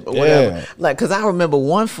friendship or whatever. Yeah. Like, because I remember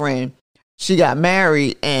one friend, she got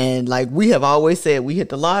married, and like, we have always said, we hit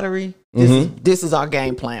the lottery. This is our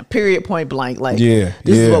game plan. Period. Point blank. Like, this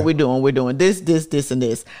is what we're doing. We're doing this, and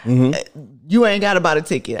this. You ain't got to buy the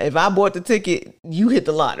ticket. If I bought the ticket, you hit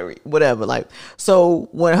the lottery. Whatever. Like, so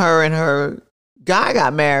when her and her guy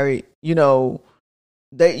got married, you know,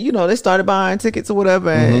 they started buying tickets or whatever,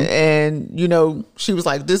 and you know, she was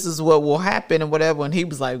like, "This is what will happen," and whatever, and he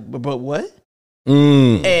was like, "But what?"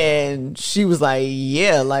 And she was like,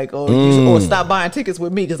 "Yeah, like, or stop buying tickets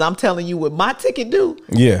with me, because I'm telling you what my ticket do.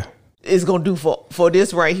 Yeah. Is gonna do for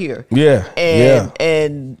this right here." Yeah.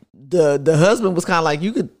 And the husband was kind of like,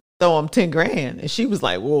 "You could throw him 10 grand," and she was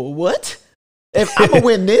like, "Well, what? If I'm gonna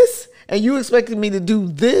win this, and you expected me to do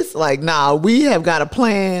this? Like, nah, we have got a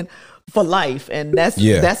plan for life, and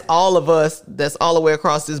that's all of us. That's all the way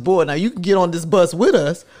across this board. Now you can get on this bus with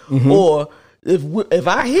us, or if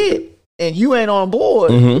I hit." And you ain't on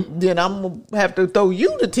board, then I'm gonna have to throw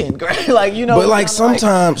you the 10 grand. Like, you know. But like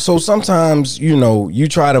sometimes, you know, you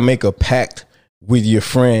try to make a pact with your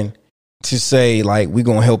friend to say, like, we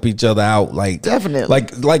gonna help each other out. Like, definitely.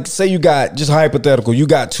 Like say you got, just hypothetical, you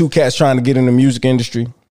got two cats trying to get in the music industry.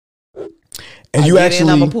 And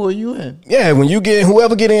I'm gonna pull you in. Yeah, when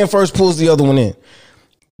whoever get in first pulls the other one in.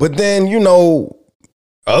 But then, you know,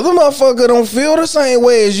 other motherfucker don't feel the same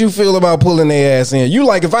way as you feel about pulling their ass in. You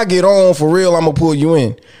like, if I get on for real, I'm gonna pull you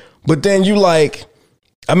in. But then you like,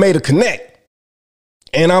 I made a connect.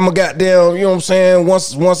 And I'm a goddamn, you know what I'm saying?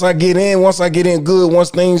 Once I get in good,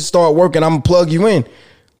 once things start working, I'm gonna plug you in.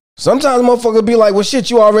 Sometimes motherfucker be like, well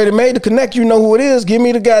shit, you already made the connect, you know who it is, give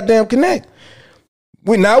me the goddamn connect.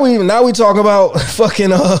 Now we talk about fucking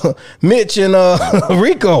Mitch and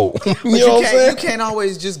Rico. You can't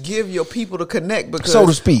always just give your people to connect, because, so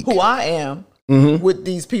to speak, who I am with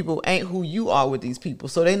these people ain't who you are with these people.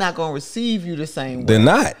 So they're not gonna receive you the same way. They're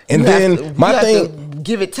not. And then my thing,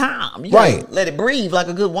 give it time. You right? Let it breathe like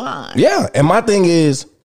a good wine. Yeah. And my thing is,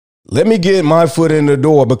 let me get my foot in the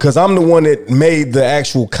door, because I'm the one that made the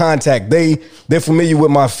actual contact. They're familiar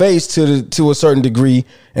with my face to a certain degree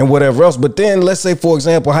and whatever else. But then let's say, for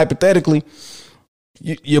example, hypothetically,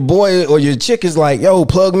 your boy or your chick is like, yo,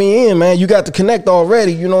 plug me in, man. You got the connect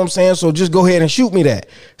already. You know what I'm saying? So just go ahead and shoot me that.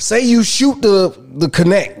 Say you shoot the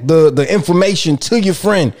connect, the information to your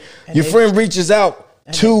friend. And your friend reaches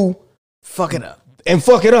out to fuck it up. And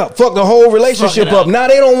fuck it up. Fuck the whole relationship up. Now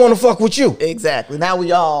they don't want to fuck with you. Exactly. Now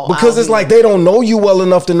we all. Because it's like they don't know you well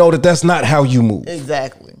enough to know that that's not how you move.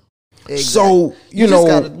 Exactly. So, you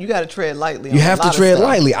know. You got to tread lightly. You have to tread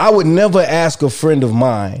lightly. I would never ask a friend of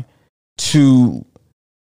mine to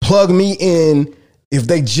plug me in if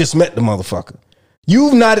they just met the motherfucker.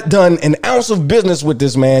 You've not done an ounce of business with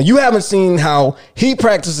this man. You haven't seen how he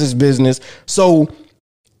practices business. So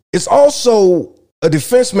it's also a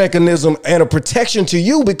defense mechanism and a protection to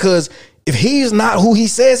you, because if he's not who he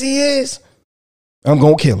says he is, I'm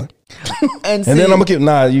gonna kill him. And then I'm gonna kill.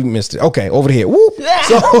 Nah, you missed it. Okay, over here. Whoop.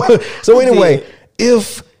 So anyway,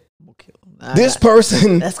 if this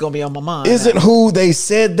person that's gonna be on my mind isn't who they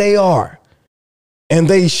said they are, and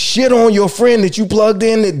they shit on your friend that you plugged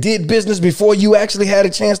in that did business before you actually had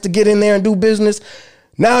a chance to get in there and do business,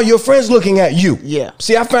 now your friend's looking at you. Yeah.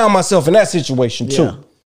 See, I found myself in that situation too. Yeah.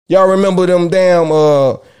 Y'all remember them damn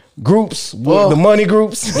groups, the money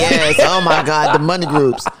groups? Yes. Oh my God, the money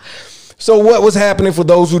groups. So what was happening, for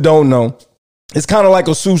those who don't know, it's kind of like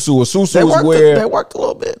a susu. A susu is where they worked a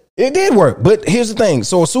little bit. It did work, but here's the thing.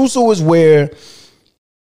 So a susu is where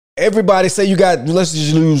everybody, say you got, let's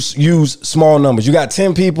just use small numbers. You got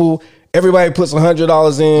 10 people. Everybody puts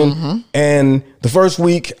 $100 in, and the first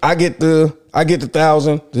week I get the I get the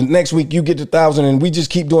 1,000. The next week you get the 1,000, and we just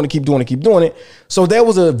keep doing it. So there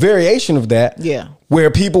was a variation of that. Yeah. Where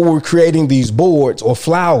people were creating these boards or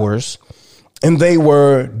flowers, and they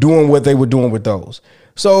were doing what they were doing with those.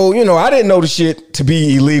 So, you know, I didn't know the shit to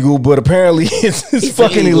be illegal, but apparently it's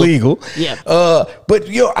fucking illegal. Yeah. But,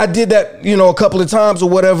 you know, I did that, you know, a couple of times or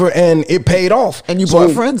whatever, and it paid off. And you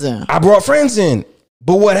brought friends in. I brought friends in.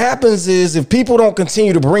 But what happens is if people don't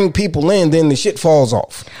continue to bring people in, then the shit falls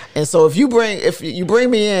off. And so if you bring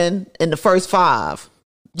me in the first 5,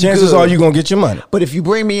 chances are you're going to get your money. But if you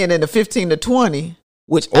bring me in the 15 to 20,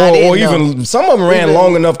 which or even some of them ran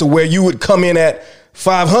long enough to where you would come in at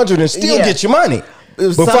 500 and still get your money.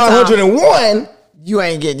 But 501, you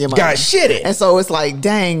ain't getting your money. Got shitted. And so it's like,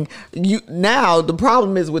 dang, now the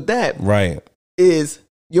problem is with that. Right. Is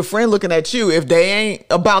your friend looking at you, if they ain't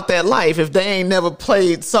about that life, if they ain't never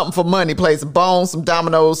played something for money, played some bones, some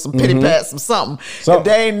dominoes, some pity pats, some something. If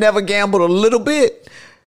they ain't never gambled a little bit,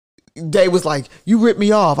 they was like, you ripped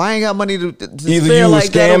me off. I ain't got money to either spare you like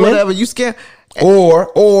scamming, that or whatever. You scam.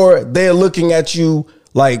 Or they're looking at you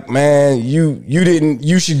like, man,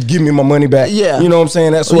 you should give me my money back. Yeah. You know what I'm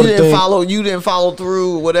saying? That sort of thing. You didn't follow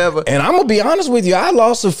through, whatever. And I'm going to be honest with you. I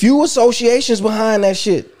lost a few associations behind that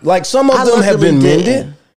shit. Like some of them have been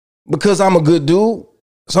mended because I'm a good dude.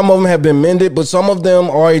 Some of them have been mended, but some of them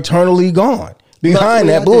are eternally gone behind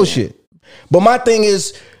that bullshit. But my thing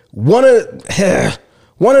is, one of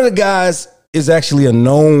the guys is actually a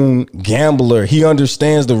known gambler. He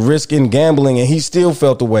understands the risk in gambling, and he still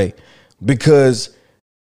felt the way because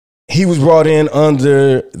he was brought in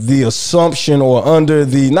under the assumption, or under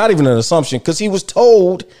the, not even an assumption, because he was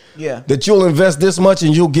told that you'll invest this much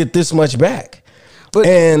and you'll get this much back. But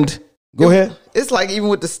go ahead. It's like even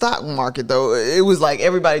with the stock market, though, it was like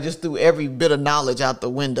everybody just threw every bit of knowledge out the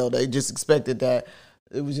window. They just expected that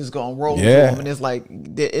it was just going to roll. Yeah. And it's like,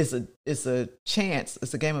 it's a chance.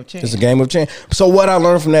 It's a game of chance. It's a game of chance. So what I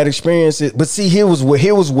learned from that experience is, but see, here was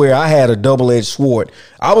where I had a double-edged sword.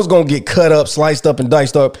 I was going to get cut up, sliced up and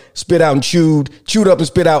diced up, spit out and chewed up and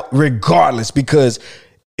spit out regardless, because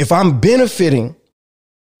if I'm benefiting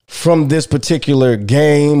from this particular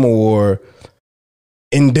game or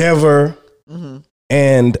endeavor,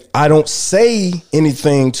 and I don't say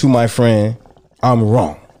anything to my friend, I'm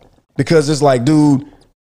wrong. Because it's like, dude,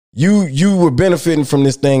 you were benefiting from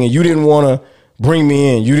this thing and you didn't want to bring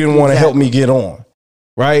me in. You didn't want to help me get on.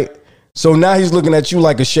 Right? So now he's looking at you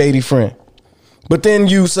like a shady friend. But then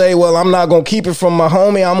you say, well, I'm not going to keep it from my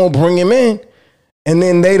homie. I'm going to bring him in. And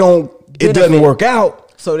then it doesn't work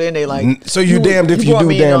out. So then they like, so you damned if you do,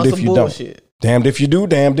 damned if you don't. Damned if you do,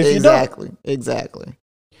 damned if you don't. Exactly.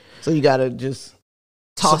 So you got to just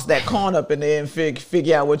toss that coin up in there and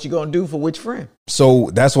figure out what you're going to do for which friend.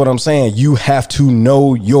 So that's what I'm saying. You have to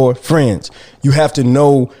know your friends. You have to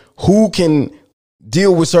know who can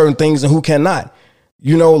deal with certain things and who cannot.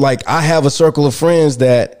 You know, like I have a circle of friends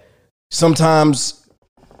that sometimes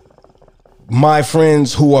my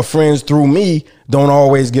friends who are friends through me don't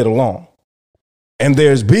always get along. And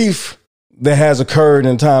there's beef that has occurred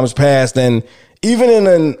in times past. And even in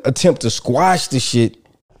an attempt to squash the shit,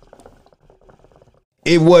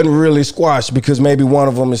 it wasn't really squashed because maybe one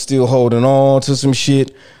of them is still holding on to some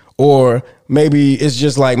shit, or maybe it's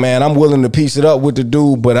just like, man, I'm willing to piece it up with the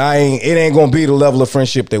dude, but it ain't gonna be the level of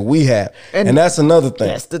friendship that we have. And that's another thing.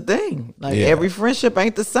 That's the thing. Like every friendship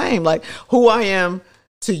ain't the same. Like who I am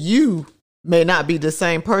to you may not be the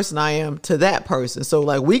same person I am to that person. So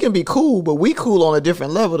like we can be cool, but we cool on a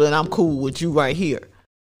different level than I'm cool with you right here.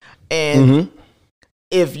 And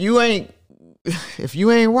if you ain't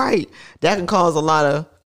right, that can cause a lot of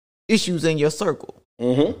issues in your circle.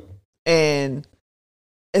 And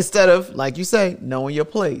instead of, like you say, knowing your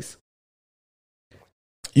place,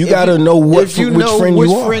 you got to know which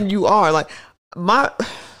friend you are. Like I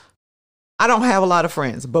don't have a lot of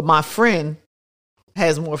friends, but my friend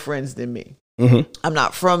has more friends than me. I'm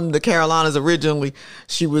not from the Carolinas originally.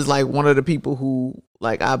 She was like one of the people who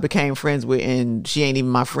like I became friends with, and she ain't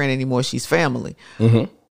even my friend anymore. She's family.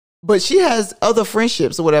 But she has other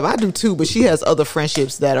friendships or whatever. I do too, but she has other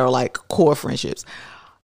friendships that are like core friendships.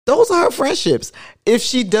 Those are her friendships. If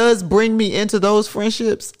she does bring me into those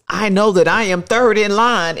friendships, I know that I am third in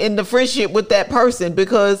line in the friendship with that person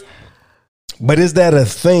because. But is that a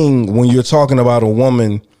thing when you're talking about a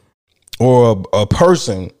woman or a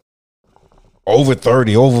person over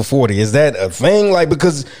 30, over 40? Is that a thing? Like,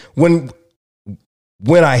 because when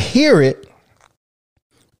I hear it,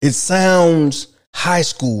 it sounds high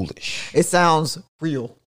schoolish. It sounds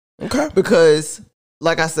real. Okay. Because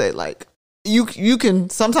like I said, like you can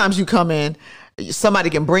sometimes you come in, somebody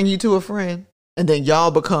can bring you to a friend and then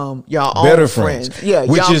y'all become y'all own better friends. Yeah,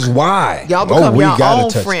 which is why y'all become we your gotta own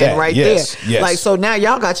touch friend that. right Yes, there. yes. Like, so now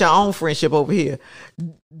y'all got your own friendship over here.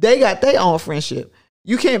 They got their own friendship.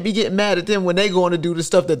 You can't be getting mad at them when they going to do the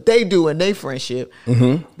stuff that they do in their friendship,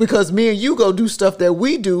 because me and you go do stuff that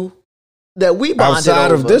we do that we bonded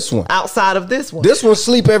outside over. of this one. Outside of this one. This one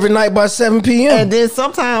sleep every night by 7 p.m. And then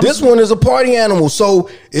sometimes this one is a party animal. So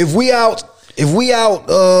if we out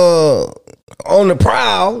on the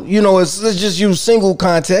prowl, you know, let's just use single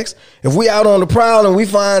context. If we out on the prowl and we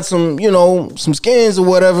find some, you know, some skins or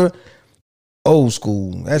whatever, old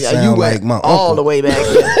school. That sound like my all uncle. the way back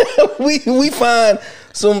there. we find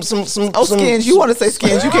some skins. You want to say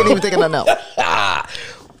skins? You can't even think of nothing else.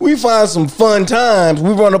 We find some fun times.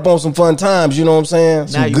 We run up on some fun times. You know what I'm saying?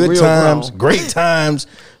 Some good times, great times.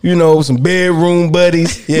 You know, some bedroom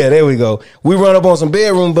buddies. Yeah, there we go. We run up on some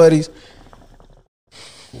bedroom buddies,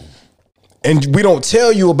 and we don't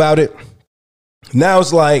tell you about it. Now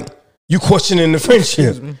it's like you questioning the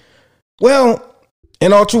friendship. Well,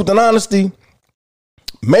 in all truth and honesty,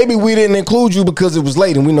 maybe we didn't include you because it was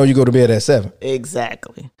late and we know you go to bed at 7.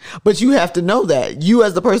 Exactly. But you have to know that. You,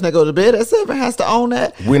 as the person that go to bed at 7, has to own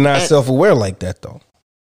that. We're not self-aware like that, though.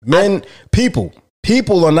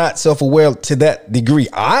 People are not self-aware to that degree.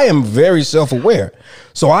 I am very self-aware.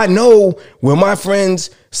 So I know when my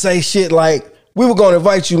friends say shit like, we were going to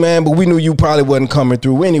invite you, man, but we knew you probably wasn't coming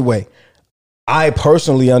through anyway. I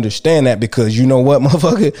personally understand that because you know what,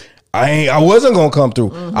 motherfucker? I wasn't going to come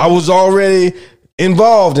through. I was already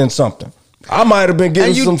involved in something. I might have been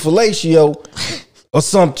getting some fellatio or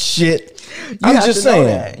some shit. I'm just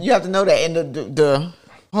saying. You have to know that in the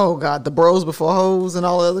oh God, the bros before hoes and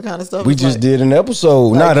all the other kind of stuff. We just did an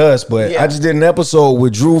episode, not us, but I just did an episode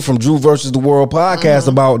with Drew from Drew versus the World podcast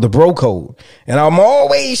about the bro code. And I'm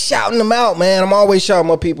always shouting them out, man. I'm always shouting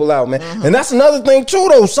my people out, man. And that's another thing too,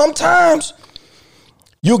 though. Sometimes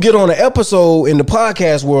you'll get on an episode in the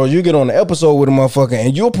podcast world, you get on an episode with a motherfucker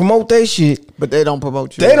and you'll promote their shit. But they don't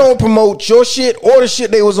promote you. They don't promote your shit or the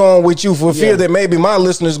shit they was on with you for fear that maybe my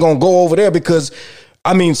listeners going to go over there because,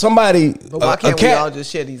 I mean, somebody. But why can't we all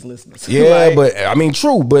just share these listeners? Yeah, like, but I mean,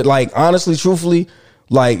 true. But like, honestly, truthfully,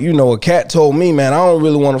 like, you know, a cat told me, man, I don't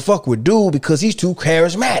really want to fuck with dude because he's too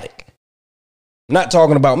charismatic. Not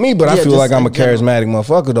talking about me, but I feel like I'm a charismatic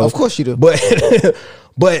motherfucker, though. Of course you do.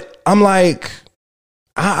 But I'm like,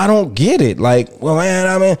 I don't get it. Like, well, man,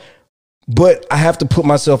 I mean, but I have to put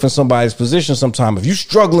myself in somebody's position sometime. If you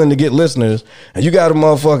struggling to get listeners and you got a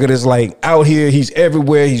motherfucker that's like out here, he's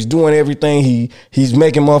everywhere, he's doing everything, he's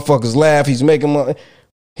making motherfuckers laugh, he's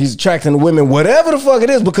attracting the women, whatever the fuck it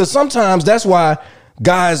is, because sometimes that's why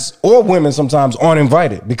guys or women sometimes aren't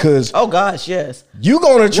invited because oh gosh, yes, you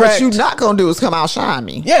gonna attract. What you not gonna do is come out shine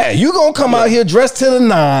me. Yeah, you gonna come out here dressed to the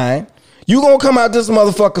nine. You gonna come out this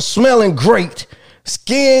motherfucker smelling great.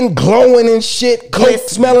 Skin glowing and shit,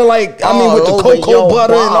 smelling like, with the cocoa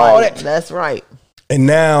butter and all that. That's right. And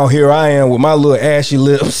now here I am with my little ashy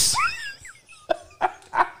lips.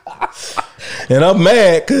 And I'm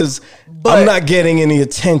mad because I'm not getting any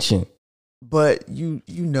attention. But you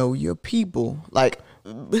know your people. Like,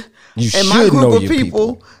 you in my group of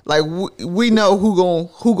people, like we know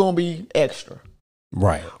who gonna be extra.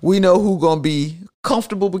 Right. We know who gonna be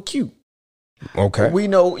comfortable but cute. Okay. We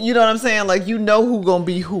know, you know what I'm saying? Like, you know who gonna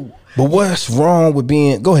be who. But what's wrong with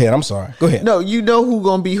being, go ahead, I'm sorry. Go ahead. No, you know who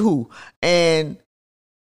gonna be who. And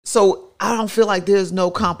so I don't feel like there's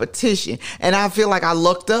no competition. And I feel like I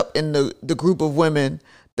lucked up in the group of women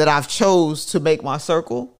that I've chose to make my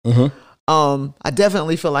circle. I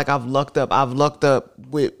definitely feel like I've lucked up. I've lucked up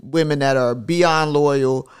with women that are beyond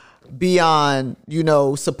loyal, beyond, you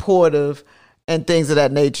know, supportive, and things of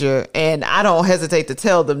that nature. And I don't hesitate to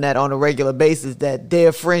tell them that on a regular basis, that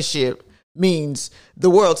their friendship means the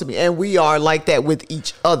world to me. And we are like that with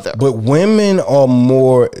each other. But women are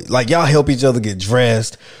more, like, y'all help each other get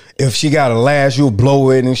dressed. If she got a lash, you'll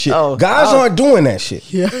blow it and shit. Guys aren't doing that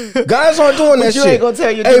shit. Yeah. Guys aren't doing that shit. Ain't gonna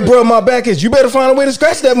tell you, hey, bro, my back is, you better find a way to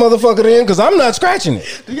scratch that motherfucker then, because I'm not scratching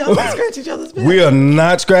it. Do y'all not scratch each other's back? We are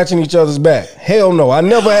not scratching each other's back. Hell no. I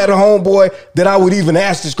never had a homeboy that I would even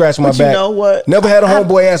ask to scratch my back. You know what? Never had a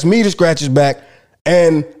homeboy ask me to scratch his back.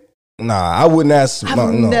 And nah, I wouldn't ask.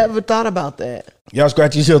 I've never thought about that. Y'all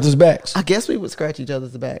scratch each other's backs? I guess we would scratch each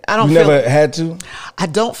other's back. You never had to? I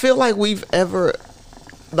don't feel like we've ever,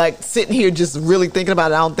 like, sitting here just really thinking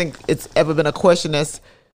about it. I don't think it's ever been a question that's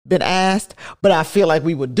been asked, but I feel like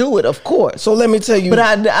we would do it, of course. So let me tell you. But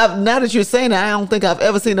I now that you're saying that, I don't think I've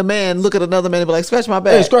ever seen a man look at another man and be like, scratch my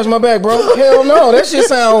back. Hey, scratch my back, bro. Hell no. That shit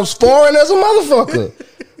sounds foreign as a motherfucker.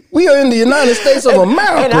 We are in the United States of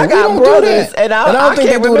America. And I got brothers, and I don't think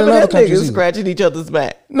they can't do it in remember other them countries niggas either. scratching each other's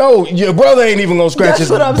back. No, your brother ain't even gonna scratch his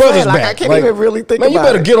That's what I'm brother's saying. Like, back. I can't even really think man, about you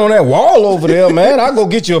better it. get on that wall over there, man. I'll go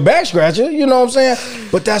get you a back scratcher. You know what I'm saying?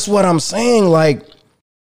 But that's what I'm saying. Like,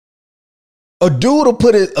 a dude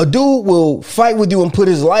will fight with you and put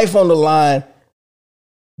his life on the line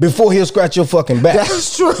before he'll scratch your fucking back.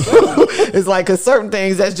 That's true. It's like, cause certain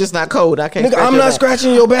things that's just not code. I can't. Nigga, I'm not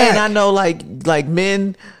scratching your back. And I know, like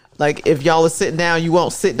men, like if y'all are sitting down, you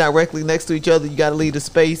won't sit directly next to each other. You got to leave the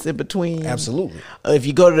space in between. Absolutely. If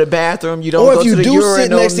you go to the bathroom, you don't. Or go if you to the do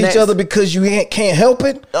sit urinal next to each other because you can't help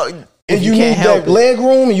it. And you need help that leg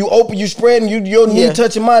room, and you spread, and your knee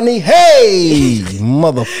touching my knee. Hey,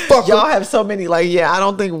 motherfucker! Y'all have so many. Like, I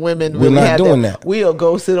don't think women. We're really not have doing that. We'll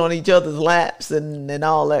go sit on each other's laps and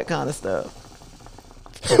all that kind of stuff.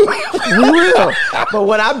 We will. But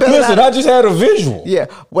what I bet. Listen, I just had a visual. Yeah,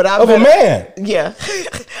 what I of bet, a man. Yeah,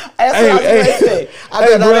 that's what I was gonna say. I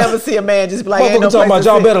bet I never see a man just be like, "Ain't no talking about place to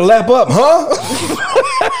y'all sit." better lap up,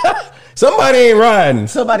 huh? Somebody ain't riding.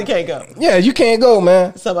 Somebody can't go. Yeah, you can't go,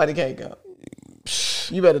 man. Somebody can't go.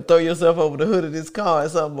 You better throw yourself over the hood of this car or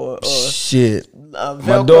something. Or shit.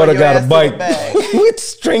 My daughter got a bike. We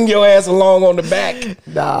string your ass along on the back.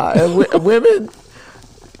 Nah, and women,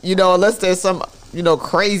 unless there's some,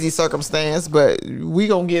 crazy circumstance, but we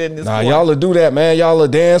gonna get in this. Nah, y'all will do that, man. Y'all will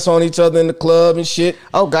dance on each other in the club and shit.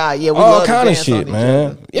 Oh God, yeah, we all love kind to of dance shit, on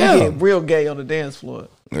man. each other. Yeah, we get real gay on the dance floor.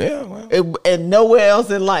 Yeah, well. And nowhere else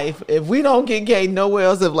in life, if we don't get gay, nowhere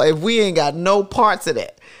else in life, if we ain't got no parts of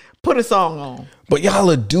that, put a song on. But y'all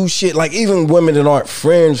will do shit like even women that aren't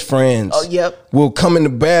friends. Oh, yep. Will come in the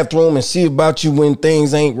bathroom and see about you when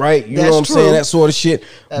things ain't right. You know what I'm true. saying? That sort of shit.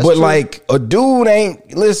 That's but true. like a dude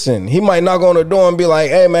ain't listen. He might knock on the door and be like,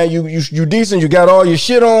 "Hey man, you decent? You got all your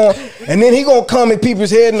shit on?" And then he gonna come and peep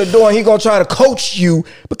his head in the door and he gonna try to coach you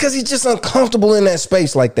because he's just uncomfortable in that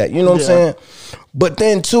space like that. You know what I'm saying? But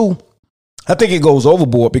then too, I think it goes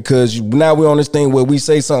overboard because now we're on this thing where we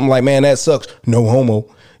say something like, "Man, that sucks." No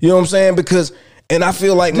homo. You know what I'm saying? Because. And I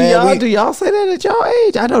feel like, do y'all say that at y'all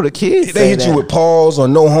age? I know the kids. They hit you with pause or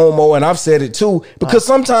no homo, and I've said it too because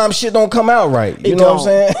sometimes shit don't come out right. You know what I'm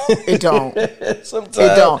saying? It don't. Sometimes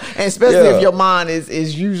it don't, and especially if your mind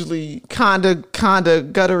is usually kind of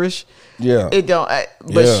gutterish. Yeah, it don't.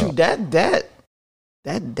 But shoot, that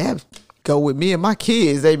go with me and my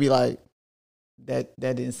kids. They be like, that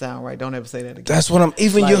didn't sound right. Don't ever say that again. That's what I'm.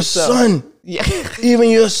 Even like, your son. Yeah. Even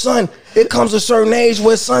your son. It comes a certain age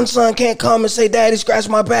where son can't come and say, "Daddy, scratch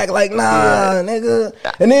my back." Like, nah, nigga.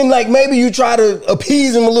 And then like maybe you try to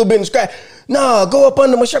appease him a little bit and scratch. Nah, go up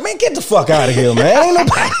under my shirt, man. Get the fuck out of here, man. Ain't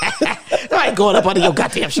nobody. I ain't going up under your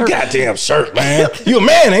goddamn shirt. Goddamn shirt, man. You a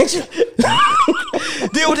man, ain't you?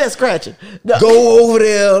 Deal with that scratching. No. Go over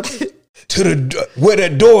there to where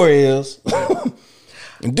that door is.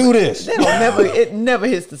 And do this. It never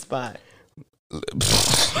hits the spot.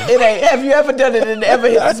 It ain't. Have you ever done it and it never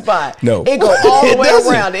hit the spot? No. It go all the way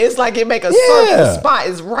around. It's like it make a circle. The spot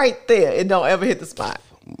is right there. It don't ever hit the spot.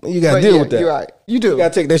 You gotta deal with that. You're right. You do. You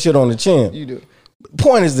gotta take that shit on the chin. You do.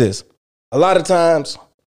 Point is this: a lot of times,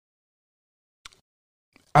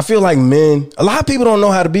 I feel like a lot of people don't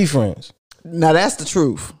know how to be friends. Now that's the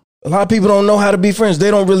truth. A lot of people don't know how to be friends. They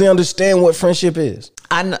don't really understand what friendship is.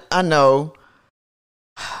 I know.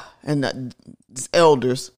 And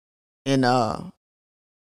elders, and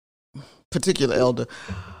particular elder,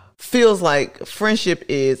 feels like friendship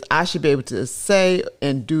is I should be able to say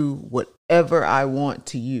and do whatever I want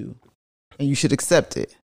to you, and you should accept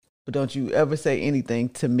it. But don't you ever say anything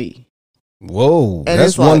to me. Whoa, and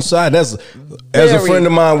that's one side. That's as a friend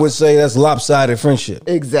of mine would say, that's lopsided friendship.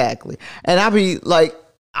 Exactly. And I be like,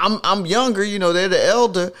 I'm younger, they're the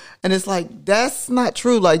elder, and it's like that's not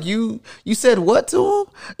true. Like you said what to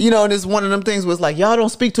him, and it's one of them things where it's like y'all don't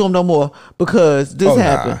speak to him no more because this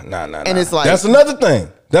happened. Nah. And it's like that's another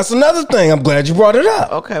thing. I'm glad you brought it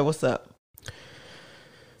up. Okay, what's up?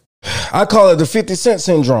 I call it the 50 Cent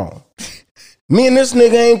syndrome. Me and this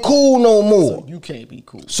nigga ain't cool no more. So you can't be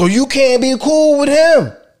cool. So you can't be cool with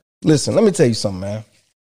him. Listen, let me tell you something, man.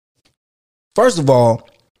 First of all,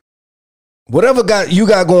 whatever you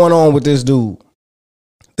got going on with this dude,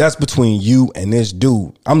 that's between you and this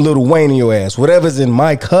dude. I'm Lil Wayne in your ass. Whatever's in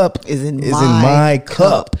my cup is in my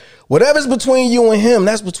cup. Whatever's between you and him,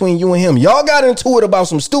 that's between you and him. Y'all got into it about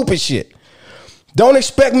some stupid shit. Don't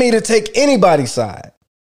expect me to take anybody's side.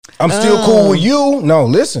 I'm still cool with you. No,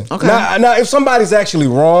 listen. Okay. Now, if somebody's actually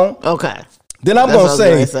wrong, okay, then I'm going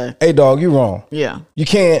to say, hey, dog, you wrong. Yeah. You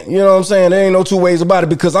can't, you know what I'm saying? There ain't no two ways about it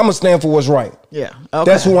because I'm going to stand for what's right. Yeah.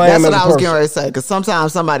 Okay. That's who I am as a person. That's what I was getting ready to say because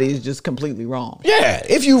sometimes somebody is just completely wrong. Yeah.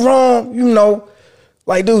 If you wrong,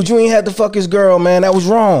 Like, dude, you ain't had to fuck his girl, man. That was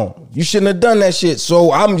wrong. You shouldn't have done that shit.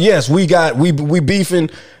 So we beefing.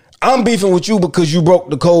 I'm beefing with you because you broke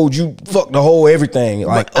the code. You fucked the whole everything.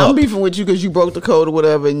 Like, I'm beefing with you because you broke the code or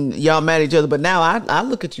whatever, and y'all mad at each other. But now I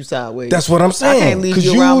look at you sideways. That's what I'm saying. I can't leave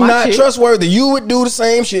because you around my not shit. trustworthy. You would do the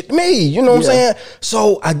same shit to me. You know what I'm saying?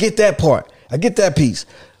 So I get that part. I get that piece.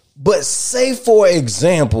 But say, for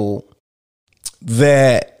example,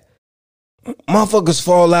 that motherfuckers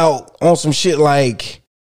fall out on some shit like,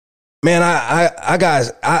 man,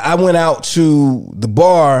 I went out to the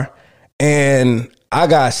bar and I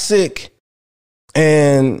got sick,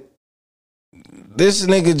 and this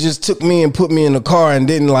nigga just took me and put me in the car and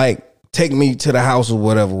didn't like take me to the house or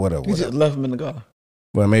whatever. You just left him in the car.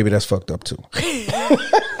 Well, maybe that's fucked up too.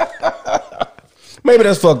 Maybe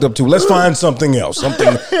that's fucked up too. Let's find something else,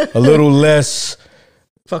 something a little less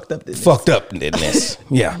fucked up than this.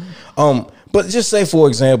 Yeah. But just say, for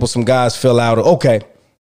example, some guys fell out. Okay.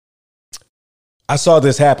 I saw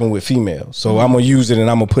this happen with females, so I'm gonna use it and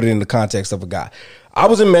I'm gonna put it in the context of a guy. I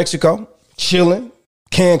was in Mexico, chilling,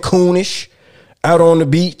 Cancunish, out on the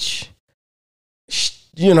beach,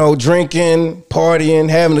 you know, drinking, partying,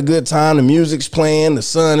 having a good time. The music's playing, the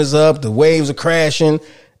sun is up, the waves are crashing.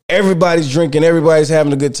 Everybody's drinking, everybody's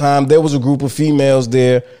having a good time. There was a group of females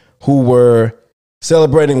there who were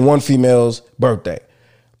celebrating one female's birthday.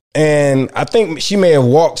 And I think she may have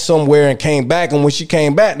walked somewhere and came back. And when she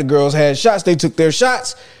came back, the girls had shots. They took their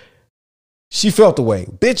shots. She felt the way.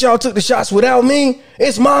 Bitch, y'all took the shots without me.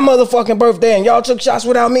 It's my motherfucking birthday and y'all took shots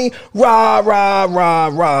without me. Rah, rah, rah,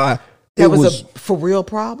 rah. That was a for real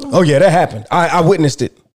problem? Oh, yeah, that happened. I witnessed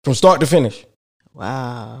it from start to finish.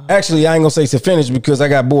 Wow. Actually, I ain't gonna say to finish because I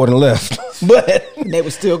got bored and left. But they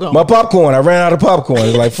were still going. My popcorn, I ran out of popcorn.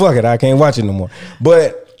 It's like, fuck it, I can't watch it no more.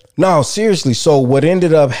 But no, seriously. So what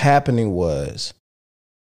ended up happening was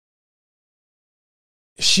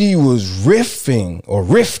she was rifting,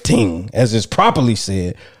 as it's properly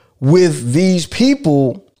said, with these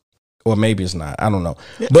people, or maybe it's not, I don't know,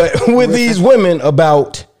 but with these women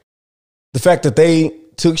about the fact that they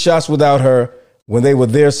took shots without her when they were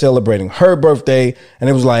there celebrating her birthday. And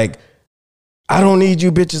it was like, I don't need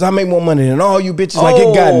you bitches. I make more money than all you bitches. Like,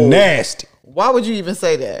 it got nasty. Why would you even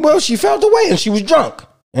say that? Well, she felt the way and she was drunk.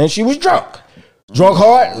 Drunk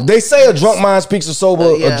hard. They say a drunk mind speaks a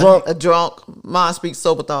sober. A drunk mind speaks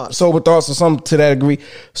sober thoughts. Sober thoughts or something to that degree.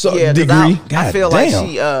 So yeah, degree. I feel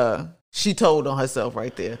like she told on herself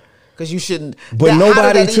right there. Because you shouldn't. But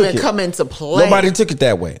nobody took even it. Come into play. Nobody took it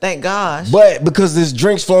that way. Thank gosh. But because this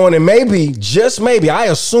drink's flowing, and maybe, just maybe, I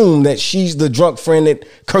assume that she's the drunk friend that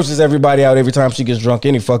curses everybody out every time she gets drunk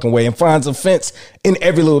any fucking way and finds offense in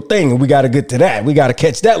every little thing. And we got to get to that. We got to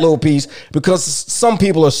catch that little piece because some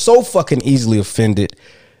people are so fucking easily offended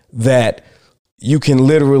that you can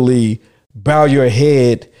literally bow your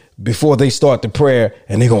head before they start the prayer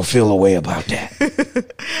and they're going to feel a way about that.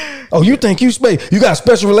 Oh, you think you got a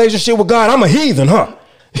special relationship with God? I'm a heathen, huh?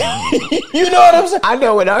 You know what I'm saying? I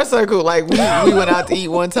know in our circle, like we went out to eat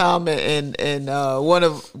one time and one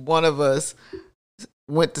of us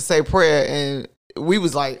went to say prayer and we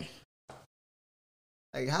was like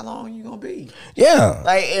how long you gonna be? Yeah.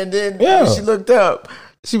 Like, and then when she looked up,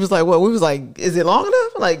 she was like, "What?" We was like, "Is it long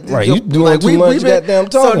enough?" Like, right, you doing like, too much goddamn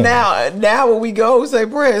talking. So now when we go say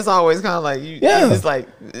prayer, it's always kind of like, it's like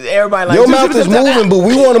everybody like your mouth is moving, but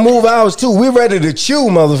we want to move ours too. We're ready to chew,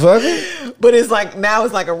 motherfucker. But it's like now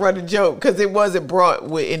it's like a running joke because it wasn't brought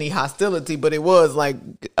with any hostility, but it was like,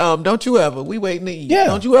 don't you ever? We waiting to eat. Yeah.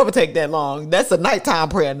 Don't you ever take that long? That's a nighttime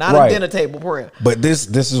prayer, not a dinner table prayer. But this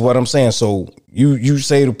is what I'm saying. So you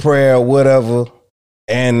say the prayer or whatever,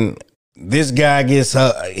 and this guy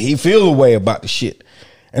he feel a way about the shit.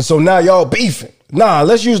 And so now y'all beefing. Nah,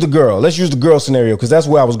 let's use the girl. Let's use the girl scenario because that's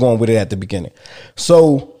where I was going with it at the beginning.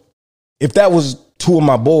 So if that was two of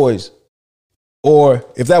my boys, or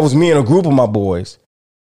if that was me and a group of my boys,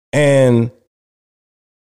 and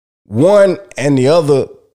one and the other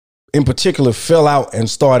in particular fell out and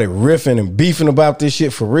started riffing and beefing about this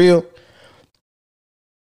shit for real,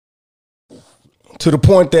 to the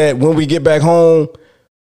point that when we get back home,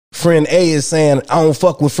 friend A is saying, I don't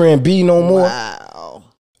fuck with friend B no more. Wow.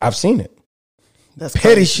 I've seen it. That's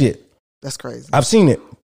petty crazy. shit. That's crazy. I've seen it.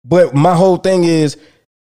 But my whole thing is,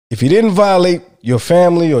 if you didn't violate your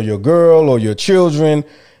family or your girl or your children,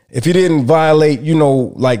 if you didn't violate,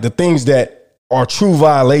 like the things that are true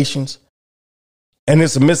violations, and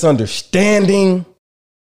it's a misunderstanding,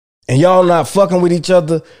 and y'all not fucking with each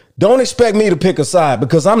other, don't expect me to pick a side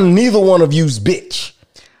because I'm neither one of you's bitch.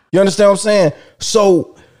 You understand what I'm saying?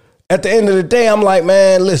 So at the end of the day, I'm like,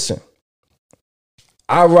 man, listen,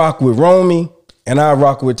 I rock with Romy and I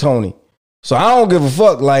rock with Tony. So I don't give a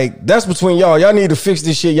fuck. Like, that's between y'all. Y'all need to fix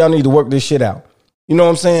this shit. Y'all need to work this shit out. You know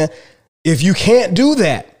what I'm saying? If you can't do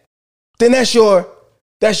that, then that's your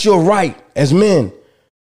right as men.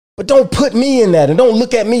 But don't put me in that and don't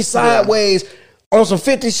look at me sideways on some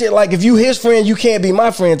 50 shit like if you his friend, you can't be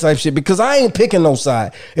my friend type shit, because I ain't picking no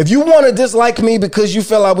side. If you want to dislike me because you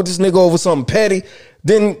fell out with this nigga over something petty,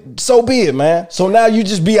 then so be it, man. So now you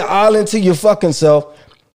just be an island to your fucking self,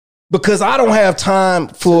 because I don't have time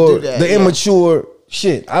for the immature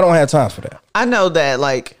shit. I don't have time for that. I know that,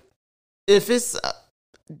 like, if it's,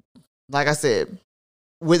 like I said,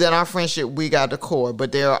 within our friendship, we got the core,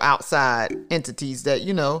 but there are outside entities that,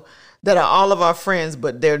 you know, that are all of our friends,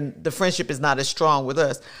 but the friendship is not as strong with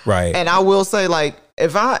us. Right. And I will say, like,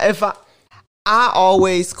 if I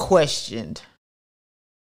always questioned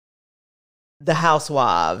the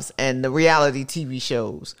housewives and the reality TV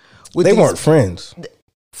shows. They weren't friends.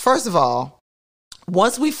 First of all,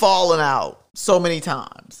 once we've fallen out so many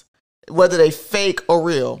times, whether they fake or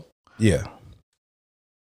real. Yeah.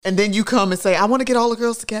 And then you come and say, I want to get all the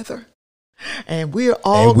girls together. And we're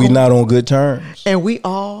not on good terms. And we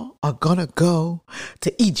all are gonna go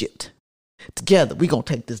to Egypt together. We're gonna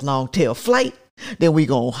take this long tail flight. Then we're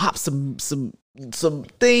gonna hop some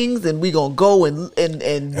things, and we're gonna go and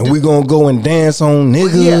we're gonna go and dance on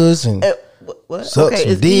niggas and what? Suck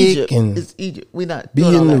some dick Egypt. and it's Egypt. We not be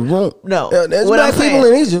in the room. No, there's black people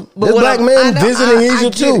in Egypt. There's black men visiting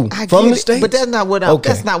Egypt too from the States. But that's not what I'm. Okay.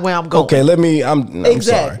 That's not where I'm going. Okay, I'm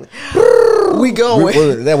exactly. Sorry. We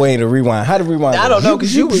going. That way ain't a rewind. How to rewind? I don't know,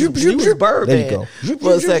 because you was Birdman. There you go.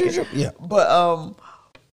 For a second. Yeah. But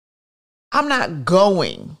I'm not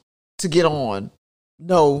going to get on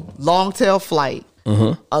no long tail flight,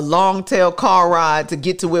 a long tail car ride to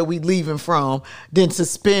get to where we leaving from, than to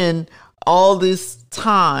spend all this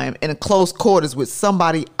time in a close quarters with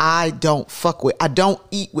somebody I don't fuck with. I don't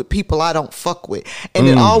eat with people I don't fuck with. And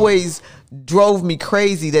it always drove me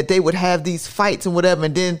crazy that they would have these fights and whatever,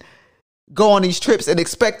 and then go on these trips and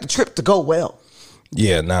expect the trip to go well.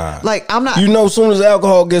 Yeah, nah. Like, I'm not. You know, as soon as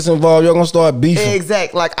alcohol gets involved, you're gonna start beefing.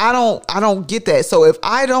 Exactly. Like, I don't get that. So if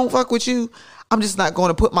I don't fuck with you, I'm just not going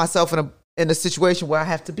to put myself in a situation where I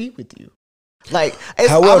have to be with you. Like,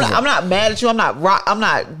 however, I'm not mad at you. I'm not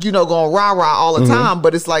going rah-rah all the time.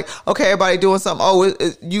 But it's like, okay, everybody doing something. Oh,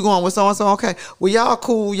 you going with so-and-so? Okay. Well, y'all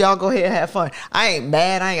cool. Y'all go ahead and have fun. I ain't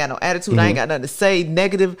mad. I ain't got no attitude. I ain't got nothing to say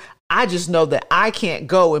negative. I just know that I can't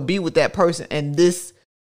go and be with that person and this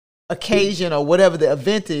occasion or whatever the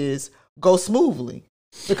event is go smoothly,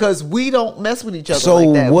 because we don't mess with each other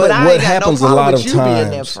like that. What happens a lot of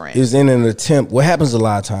times is in an attempt. What happens a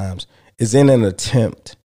lot of times is in an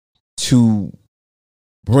attempt to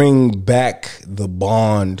bring back the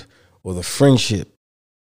bond or the friendship.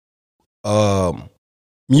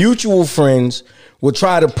 Mutual friends will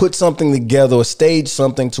try to put something together or stage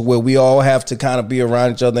something to where we all have to kind of be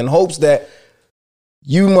around each other in hopes that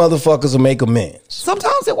you motherfuckers will make amends.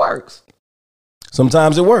 Sometimes it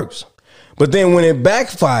works. But then when it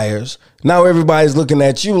backfires, now everybody's looking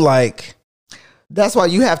at you like... That's why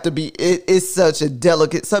you have to be... It's such a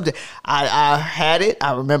delicate subject. I had it.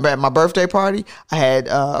 I remember at my birthday party, I had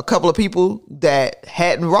a couple of people that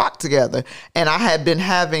hadn't rocked together. And I had been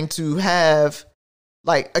having to have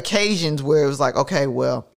like occasions where it was like, okay,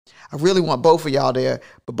 well, I really want both of y'all there,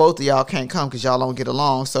 but both of y'all can't come because y'all don't get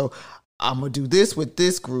along. So I'm going to do this with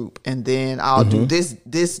this group, and then I'll do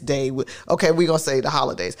this day with, okay, we're going to say the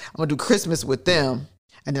holidays. I'm going to do Christmas with them,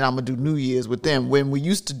 and then I'm going to do New Year's with them, when we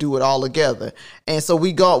used to do it all together. And so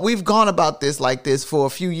we've gone about this like this for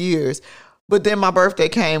a few years. But then my birthday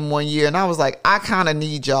came one year, and I was like, I kind of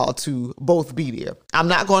need y'all to both be there. I'm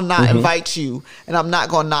not going to not invite you, and I'm not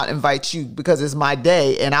going to not invite you, because it's my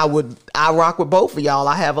day, and I rock with both of y'all.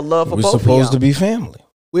 I have a love for both of y'all. We're supposed to be family.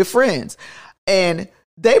 We're friends. And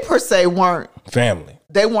they per se weren't family.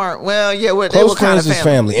 They weren't. Well, yeah, close they were kind of friends is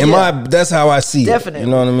family. And that's how I see Definitely. it.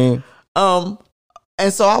 You know what I mean?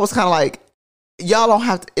 And so I was kind of like, y'all don't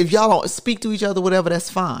have to, if y'all don't speak to each other, whatever, that's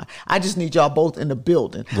fine. I just need y'all both in the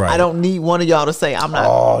building. Right. I don't need one of y'all to say I'm not.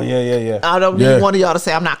 Oh, yeah. I don't need one of y'all to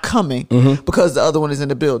say I'm not coming because the other one is in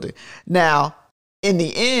the building. Now, in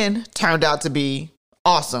the end, turned out to be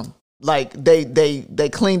awesome. Like they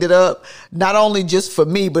cleaned it up, not only just for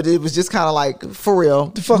me, but it was just kind of like, for real.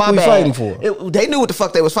 What the fuck we fighting for? They knew what the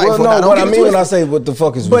fuck they was fighting for. No, what I mean when I say what the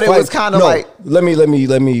fuck is we but fighting? It was kind of like, let me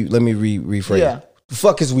rephrase. Yeah. The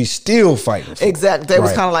fuck is we still fighting for? Exactly. They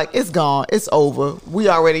was kind of like, it's gone, it's over. We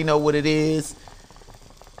already know what it is.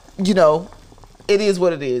 You know, it is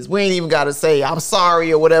what it is. We ain't even got to say I'm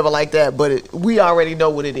sorry or whatever like that. But we already know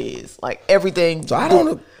what it is. Like everything. So I don't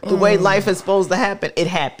know the way life is supposed to happen. It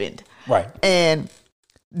happened. Right. And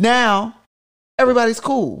now everybody's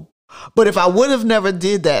cool. But if I would have never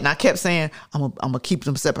did that and I kept saying, I'm gonna keep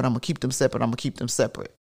them separate, I'm gonna keep them separate, I'm gonna keep them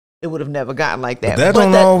separate, it would have never gotten like that. But that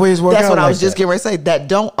don't always work out. That's what I was like just that. getting ready to say. That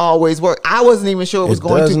don't always work. I wasn't even sure it was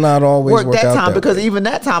going to not always work that out time that because way. even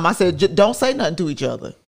that time I said, don't say nothing to each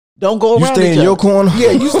other. Don't go around You stay each in your other. corner.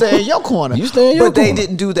 Yeah, you stay in your corner. You stay in your But they corner.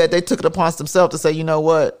 didn't do that. They took it upon themselves to say, you know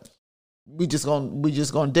what, we just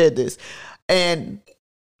gonna dead this. And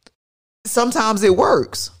sometimes it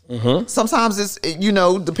works. Mm-hmm. Sometimes it's,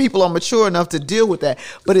 the people are mature enough to deal with that,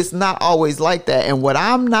 but it's not always like that. And what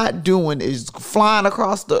I'm not doing is flying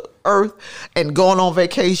across the earth and going on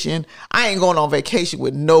vacation. I ain't going on vacation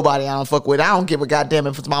with nobody I don't fuck with. I don't give a goddamn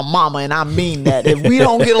if it's my mama, and I mean that. If we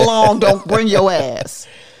don't get along, don't bring your ass.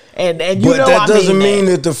 And But that doesn't mean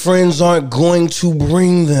that the friends aren't going to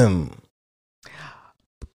bring them.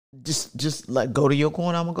 Just like go to your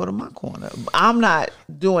corner, I'm gonna go to my corner. I'm not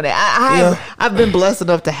doing that. I've been blessed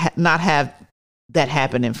enough to not have that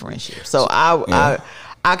happen in friendship. So I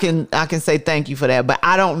can say thank you for that. But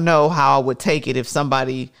I don't know how I would take it if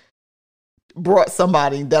somebody brought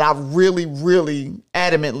somebody that I really, really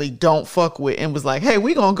adamantly don't fuck with and was like, hey,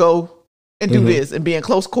 we gonna go and do this and be in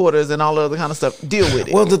close quarters and all the other kind of stuff. Deal with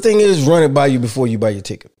it. Well, the thing is, run it by you before you buy your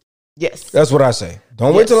ticket. Yes. That's what I say.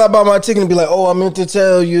 Don't wait till I buy my ticket and be like, oh, I meant to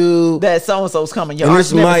tell you that so-and-so's coming. And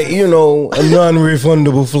this might, a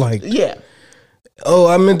non-refundable flight. Yeah. Oh,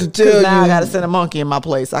 I meant to tell you. Now I got to send a monkey in my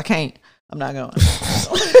place. I can't. I'm not going.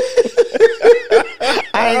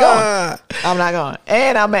 I ain't going. I'm not going.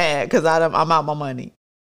 And I'm mad because I'm out my money.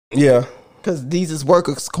 Yeah. Because these is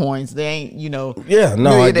workers' coins. They ain't, yeah,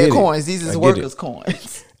 no, I get it. coins. These is workers'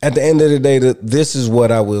 coins. At the end of the day, this is what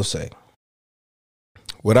I will say.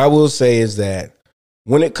 What I will say is that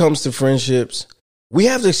when it comes to friendships, we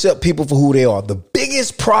have to accept people for who they are. The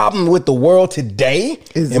biggest problem with the world today,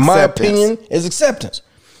 in my opinion, is acceptance.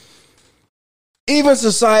 Even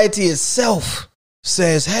society itself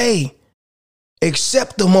says, hey,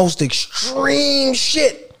 accept the most extreme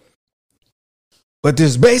shit. But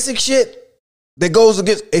this basic shit that goes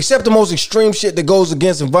against, accept the most extreme shit that goes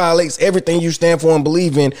against and violates everything you stand for and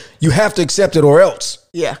believe in, you have to accept it or else.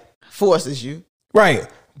 Yeah, forces you. Right.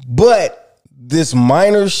 But this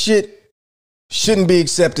minor shit shouldn't be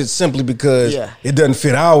accepted simply because it doesn't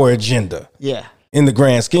fit our agenda. Yeah. In the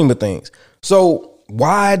grand scheme of things. So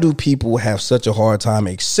why do people have such a hard time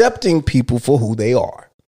accepting people for who they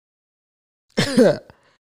are? Because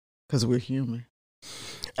we're human.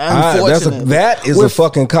 That is a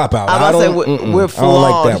fucking cop-out. We're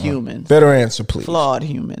flawed humans. Better answer, please. Flawed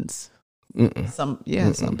humans. Some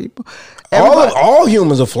people. All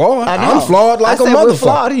humans are flawed. I'm flawed like a motherfucker. We're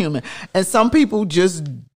flawed human, and some people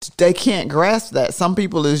they can't grasp that. Some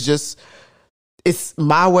people is just it's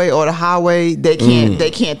my way or the highway. They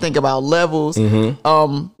can't think about levels. It's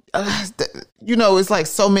like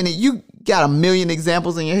so many. You got a million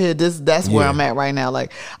examples in your head. That's where I'm at right now.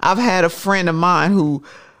 Like I've had a friend of mine who.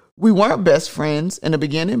 We weren't best friends in the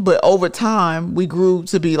beginning, but over time we grew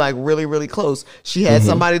to be like really, really close. She had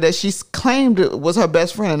somebody that she claimed was her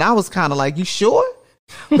best friend, and I was kind of like, "You sure?"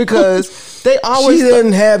 Because they always she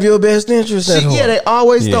doesn't have your best interest at heart. Yeah, they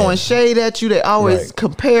always throwing shade at you. They always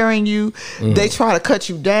comparing you. They try to cut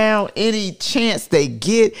you down any chance they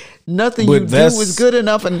get. Nothing you do is good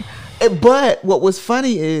enough. But what was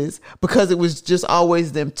funny is because it was just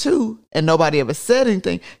always them two, and nobody ever said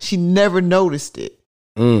anything. She never noticed it.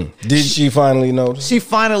 Did she finally notice? She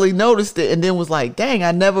finally noticed it and then was like, dang,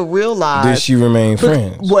 I never realized. Did she remain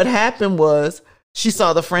friends? What happened was she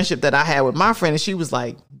saw the friendship that I had with my friend and she was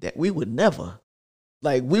like, that we would never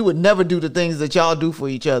do the things that y'all do for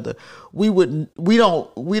each other. We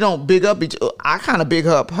don't big up each other. I kind of big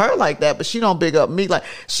up her like that, but she don't big up me. Like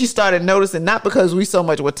she started noticing, not because we so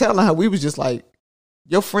much were telling her, we was just like,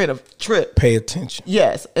 your friend a trip. Pay attention.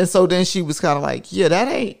 Yes. And so then she was kind of like, yeah,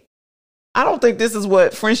 I don't think this is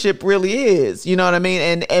what friendship really is. You know what I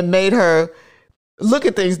mean? And made her look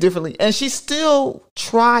at things differently. And she still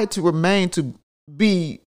tried to remain to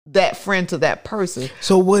be that friend to that person.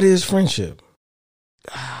 So what is friendship?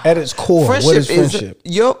 At its core, what is friendship?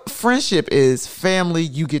 Your friendship is family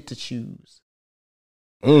you get to choose.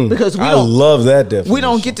 Because I love that definition. We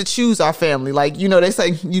don't get to choose our family. Like, they say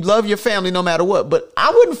you love your family no matter what. But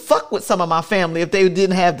I wouldn't fuck with some of my family if they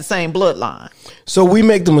didn't have the same bloodline. So we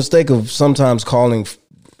make the mistake of sometimes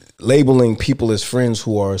labeling people as friends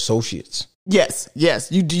who are associates. Yes.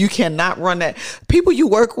 You cannot run that. People you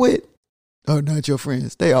work with are not your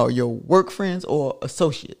friends. They are your work friends or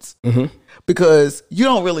associates. Because you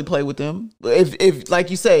don't really play with them. If like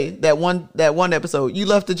you say, that one episode, you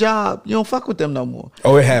left the job, you don't fuck with them no more.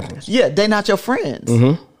 Oh, it happens. Yeah, they're not your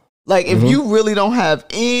friends. Like if you really don't have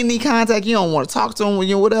any contact, you don't want to talk to them when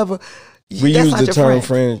you're whatever. We use the term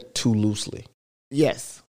friend too loosely.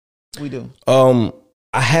 Yes, we do.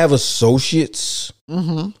 I have associates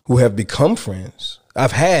who have become friends.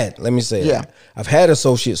 I've had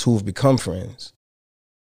associates who have become friends.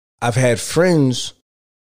 I've had friends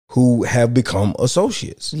who have become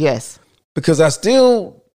associates. Yes. Because I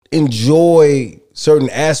still enjoy certain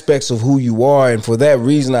aspects of who you are. And for that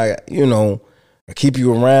reason, I keep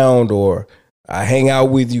you around, or I hang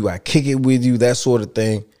out with you. I kick it with you, that sort of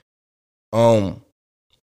thing.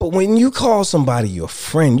 But when you call somebody your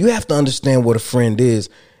friend, you have to understand what a friend is.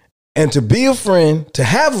 And to be a friend, to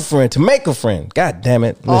have a friend, to make a friend, God damn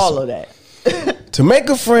it. Listen, all of that. To make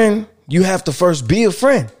a friend, you have to first be a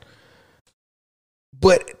friend.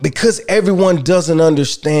 But because everyone doesn't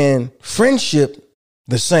understand friendship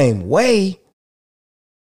the same way,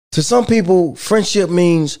 to some people, friendship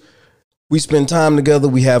means we spend time together,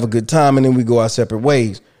 we have a good time, and then we go our separate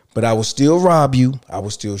ways. But I will still rob you. I will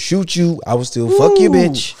still shoot you. I will still fuck you,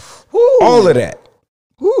 bitch. All of that.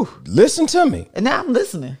 Listen to me. And now I'm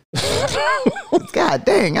listening. God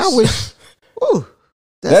dang, I wish.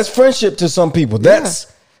 That's friendship to some people.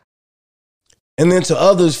 And then to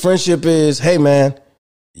others, friendship is, hey, man,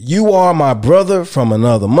 you are my brother from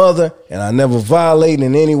another mother, and I never violate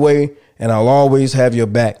in any way, and I'll always have your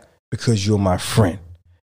back because you're my friend.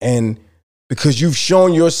 And because you've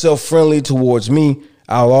shown yourself friendly towards me,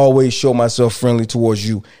 I'll always show myself friendly towards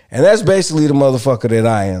you. And that's basically the motherfucker that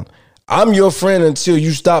I am. I'm your friend until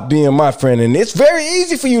you stop being my friend. And it's very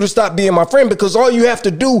easy for you to stop being my friend because all you have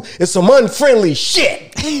to do is some unfriendly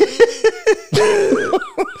shit.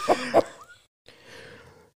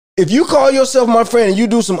 If you call yourself my friend and you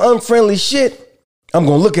do some unfriendly shit, I'm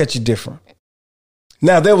going to look at you different.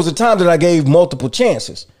 Now, there was a time that I gave multiple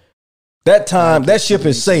chances. That time, that ship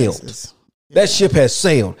has sailed. That ship has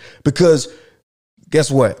sailed because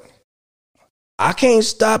guess what? I can't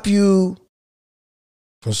stop you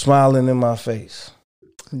from smiling in my face.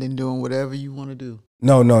 And then doing whatever you want to do.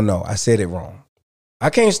 No. I said it wrong. I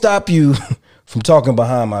can't stop you from talking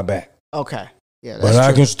behind my back. Okay. Yeah, that's but true.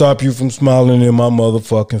 I can stop you from smiling in my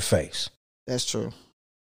motherfucking face. That's true.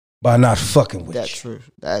 By not fucking with That's you. true.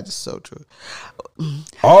 That is so true.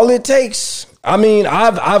 All it takes, I mean,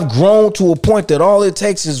 I've grown to a point that all it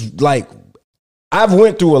takes is like, I've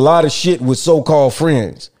went through a lot of shit with so-called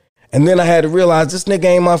friends. And then I had to realize this nigga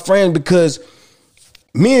ain't my friend because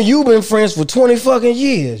me and you been friends for 20 fucking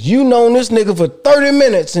years. You known this nigga for 30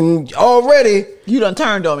 minutes and already you done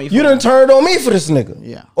turned on me. You done turned on me for this nigga.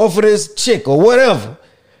 Yeah. Or for this chick or whatever.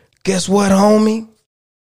 Guess what, homie?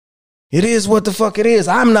 It is what the fuck it is.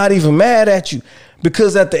 I'm not even mad at you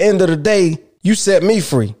because at the end of the day, you set me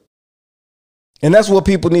free. And that's what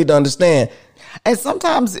people need to understand. And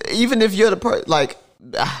sometimes, even if you're the person, like,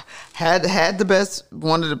 had the best,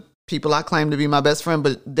 one of the people I claim to be my best friend,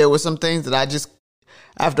 but there were some things that I just,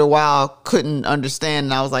 after a while, couldn't understand.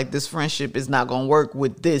 And I was like, this friendship is not going to work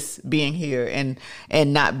with this being here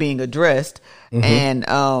and not being addressed. Mm-hmm.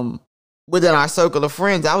 And within our circle of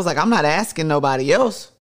friends, I was like, I'm not asking nobody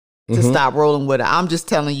else to stop rolling with her. I'm just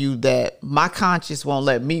telling you that my conscience won't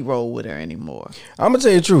let me roll with her anymore. I'm going to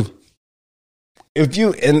tell you the truth. If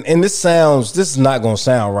you, and this is not going to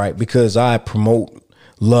sound right because I promote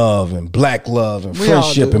love and black love and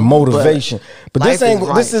friendship and motivation. But this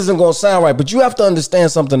isn't going to sound right. But you have to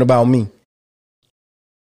understand something about me.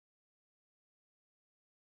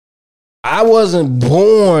 I wasn't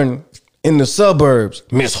born in the suburbs,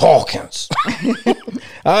 Miss Hawkins.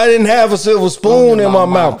 I didn't have a silver spoon in my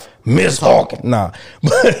mouth, Miss Hawkins. Nah,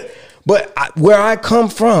 but where I come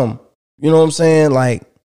from, you know what I'm saying? Like,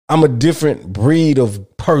 I'm a different breed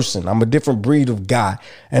of person. I'm a different breed of guy.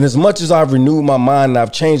 And as much as I've renewed my mind and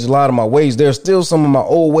I've changed a lot of my ways, there's still some of my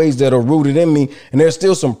old ways that are rooted in me. And there's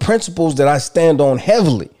still some principles that I stand on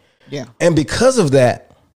heavily. Yeah. And because of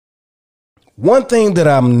that, one thing that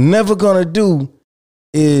I'm never going to do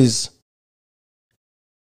is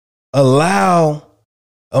allow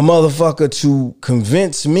a motherfucker to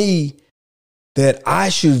convince me that I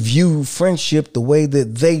should view friendship the way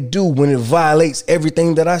that they do when it violates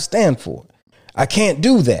everything that I stand for. I can't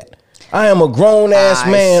do that. I am a grown-ass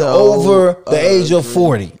man over the age of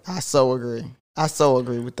 40. I so agree. I so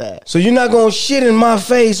agree with that. So you're not going to shit in my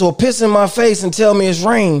face or piss in my face and tell me it's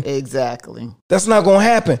rain. Exactly. That's not going to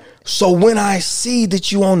happen. So when I see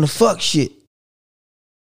that you on the fuck shit,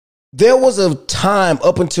 there was a time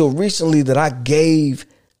up until recently that I gave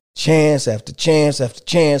chance after chance after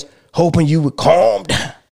chance, hoping you would calm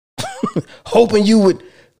down, hoping you would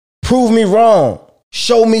prove me wrong,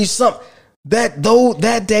 show me something.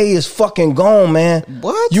 That day is fucking gone, man.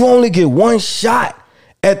 What? You only get one shot,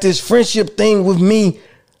 at this friendship thing with me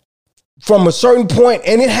from a certain point,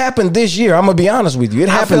 and it happened this year. I'm gonna be honest with you. It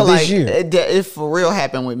happened this year. It for real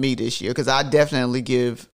happened with me this year because I definitely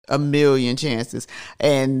give a million chances.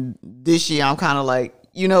 And this year, I'm kind of like,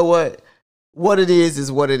 you know what? What it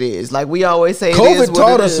is what it is. Like we always say, COVID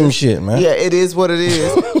taught us some shit, man. Yeah, it is what it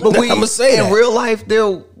is. But we, I'ma say in that. real life,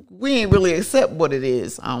 we ain't really accept what it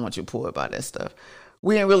is. I don't want you to pull about that stuff.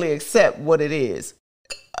 We ain't really accept what it is.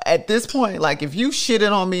 At this point, like if you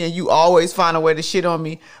shitting on me and you always find a way to shit on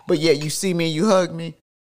me, but yet you see me and you hug me,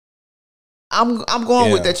 I'm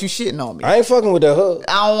going with that you shitting on me. I ain't fucking with that hug.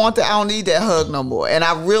 I don't want that. I don't need that hug no more. And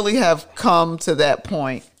I really have come to that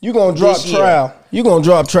point. You gonna drop trial. You gonna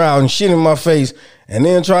drop trial and shit in my face and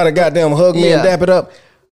then try to goddamn hug me and dap it up.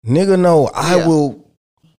 Nigga, no, I will.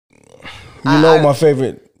 You know my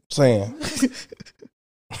favorite saying.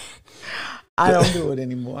 I don't do it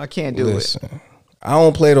anymore. I can't do it. I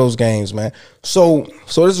don't play those games, man. So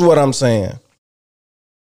this is what I'm saying.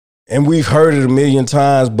 And we've heard it a million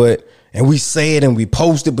times, and we say it and we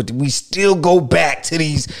post it, but we still go back to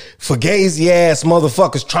these fugazi ass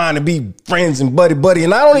motherfuckers trying to be friends and buddy.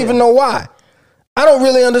 And I don't even know why. I don't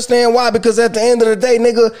really understand why, because at the end of the day,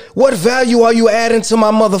 nigga, what value are you adding to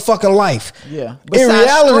my motherfucking life? Yeah. In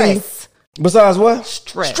reality, besides what?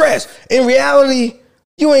 Stress. In reality,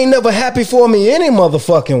 you ain't never happy for me any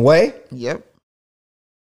motherfucking way. Yep.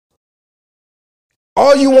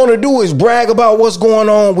 All you want to do is brag about what's going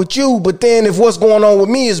on with you, but then if what's going on with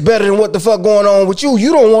me is better than what the fuck going on with you,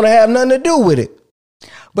 you don't want to have nothing to do with it.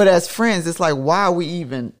 But as friends, it's like, why are we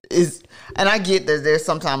even and I get that there's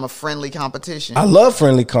sometimes a friendly competition. I love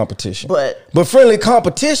friendly competition. But friendly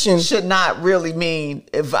competition should not really mean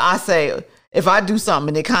if I do something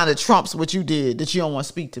and it kind of trumps what you did, that you don't want to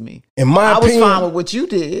speak to me. In my opinion, I was fine with what you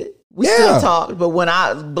did. We still talked, but when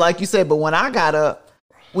I got up,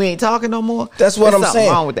 we ain't talking no more. That's what I'm saying.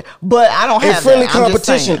 Wrong with that. But I don't have in friendly that.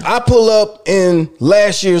 competition. I pull up in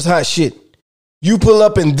last year's hot shit. You pull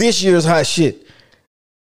up in this year's hot shit,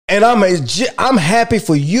 and I'm happy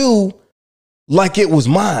for you, like it was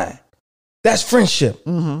mine. That's friendship.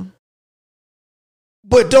 Mm-hmm.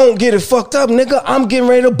 But don't get it fucked up, nigga. I'm getting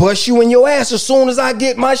ready to bust you in your ass as soon as I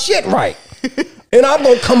get my shit right, and I'm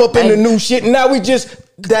gonna come up in the new shit. And now we just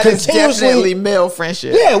that is definitely male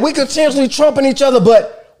friendship. Yeah, we continuously trumping each other,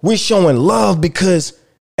 but we showing love because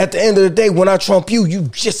at the end of the day, when I trump you, you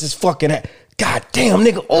just as fucking God damn,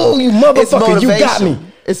 nigga. Oh, you motherfucker, you got me.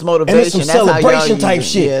 It's motivation. And it's some celebration type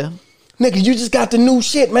shit. Yeah. Nigga, you just got the new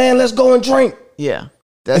shit, man. Let's go and drink. Yeah.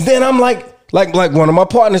 And then I'm like one of my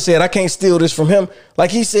partners said, I can't steal this from him. Like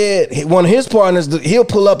he said, one of his partners, he'll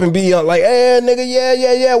pull up and be like, hey,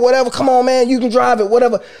 nigga, yeah, whatever. Come on, man. You can drive it,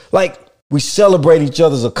 whatever. Like, we celebrate each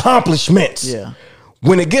other's accomplishments. Yeah.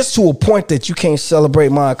 When it gets to a point that you can't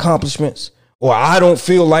celebrate my accomplishments, or I don't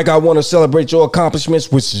feel like I want to celebrate your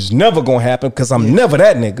accomplishments, which is never going to happen because I'm never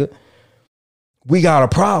that nigga, we got a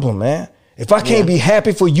problem, man. If I can't be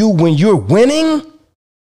happy for you when you're winning.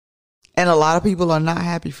 And a lot of people are not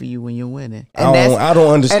happy for you when you're winning. And I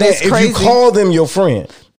don't understand. If you call them your friend.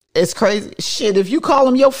 It's crazy. Shit, if you call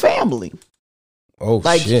them your family. Oh,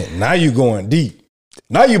 like, shit. Now you going deep.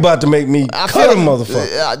 Now you about to make me cut a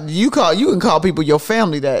motherfucker. You can call people your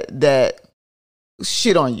family that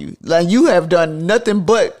shit on you. Like you have done nothing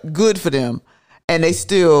but good for them, and they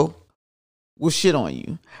still will shit on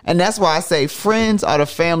you. And that's why I say friends are the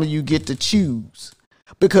family you get to choose,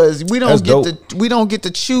 because we don't get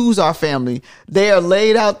to choose our family. They are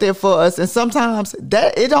laid out there for us, and sometimes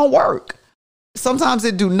that it don't work. Sometimes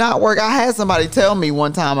it do not work. I had somebody tell me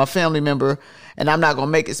one time, a family member. And I'm not going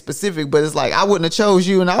to make it specific, but it's like, I wouldn't have chose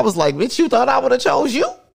you. And I was like, bitch, you thought I would have chose you?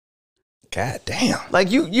 God damn. Like,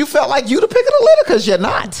 you felt like you the pick of the litter because you're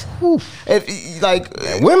not.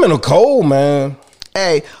 Man, women are cold, man.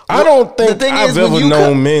 Hey. I don't think I've ever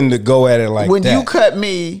known men to go at it like that. When you cut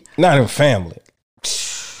me. Not in family.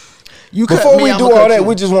 Before we do all that,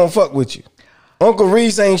 we just won't fuck with you. Uncle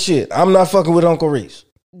Reese ain't shit. I'm not fucking with Uncle Reese.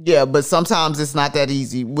 Yeah, but sometimes it's not that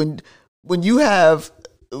easy. When you have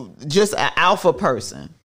just an alpha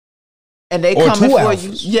person and they coming for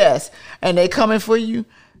you, yes, and they coming for you,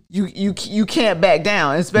 you can't back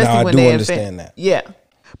down, especially when they understand that. Yeah,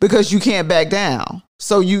 because you can't back down.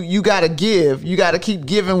 So you got to give, you got to keep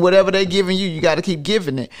giving whatever they giving you. You got to keep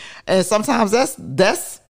giving it, and sometimes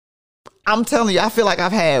that's. I'm telling you, I feel like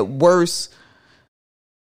I've had worse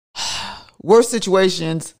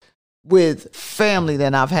situations with family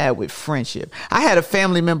than I've had with friendship. I had a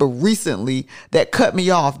family member recently that cut me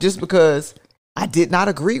off just because I did not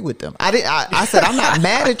agree with them. I said, I'm not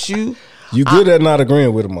mad at you. You good at not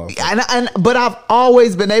agreeing with a motherfucker. But I've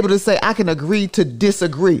always been able to say I can agree to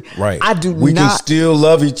disagree. Right. I do we not. can still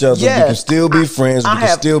love each other. Yes, we can still be friends. We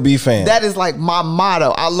can still be fans. That is like my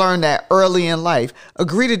motto. I learned that early in life.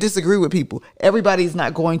 Agree to disagree with people. Everybody's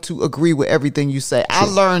not going to agree with everything you say. True. I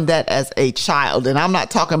learned that as a child, and I'm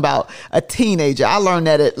not talking about a teenager. I learned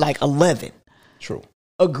that at like 11. True.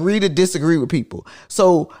 Agree to disagree with people.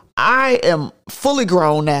 So I am fully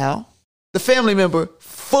grown now. The family member,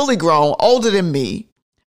 fully grown, older than me.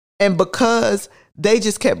 And because they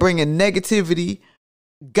just kept bringing negativity,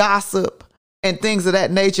 gossip, and things of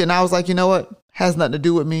that nature. And I was like, you know what? Has nothing to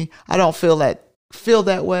do with me. I don't feel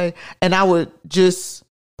that way. And I would just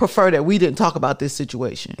prefer that we didn't talk about this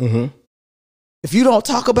situation. Mm-hmm. If you don't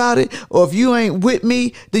talk about it, or if you ain't with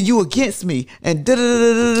me, then you against me. And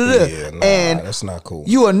and that's not cool.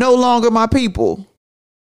 You are no longer my people.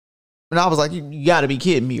 And I was like, you got to be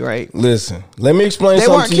kidding me, right? Listen, let me explain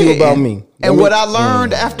something to you about me. What I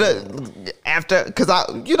learned after,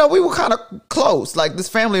 because we were kind of close. Like this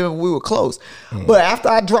family, we were close. But after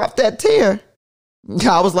I dropped that tear,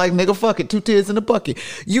 I was like, nigga, fuck it. 2 tears in the bucket.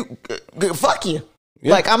 Fuck you.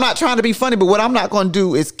 Yeah. Like, I'm not trying to be funny, but what I'm not going to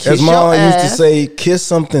do is kiss your ass. As Mom used to say, kiss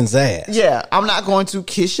something's ass. Yeah, I'm not going to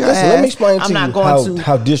kiss your ass. Let me explain to you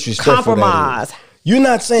how disrespectful compromise. That is. You're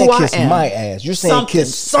not saying kiss my ass. You're saying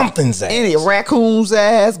kiss something's ass. Any raccoon's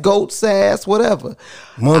ass, goat's ass, whatever.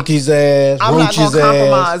 Monkey's ass, I'm not going to ass.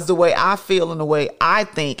 compromise the way I feel and the way I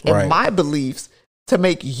think and my beliefs to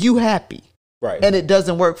make you happy. Right. And it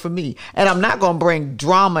doesn't work for me. And I'm not going to bring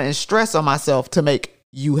drama and stress on myself to make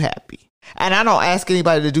you happy. And I don't ask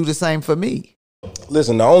anybody to do the same for me.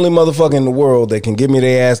 Listen, the only motherfucker in the world that can give me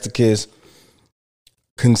their ass to kiss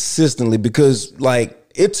consistently, because like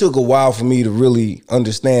it took a while for me to really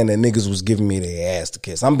understand that niggas was giving me their ass to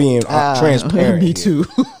kiss. I'm being transparent. Me too.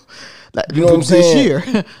 You know what I'm saying?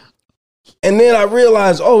 This year. And then I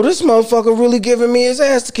realized, oh, this motherfucker really giving me his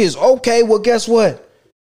ass to kiss. Okay, well, guess what?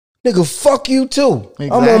 Nigga, fuck you too.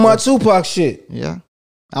 Exactly. I'm on my Tupac shit. Yeah.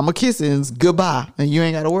 I'm a kiss and goodbye, and you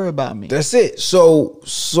ain't got to worry about me. That's it. So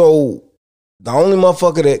the only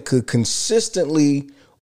motherfucker that could consistently,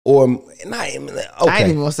 or not even, okay, I ain't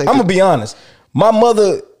even gonna say I'm gonna be honest. My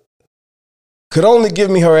mother could only give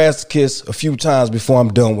me her ass to kiss a few times before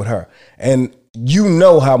I'm done with her, and you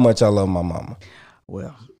know how much I love my mama.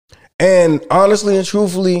 Well, and honestly and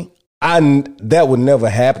truthfully, that would never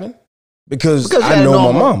happen because I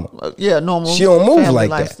know my mama. Yeah, normal. She don't move like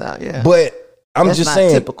lifestyle, that. Yeah, but. I'm just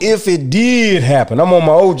saying, typical. If it did happen, I'm on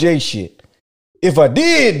my OJ shit. If I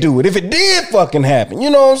did do it, if it did fucking happen, you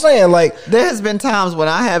know what I'm saying? Like, there has been times when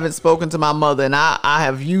I haven't spoken to my mother, and I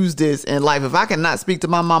have used this in life. If I cannot speak to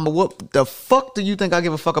my mama, what the fuck do you think I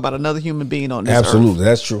give a fuck about another human being on this earth? Absolutely,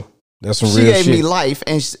 that's true. That's some real shit. She gave me life,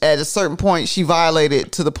 and at a certain point, she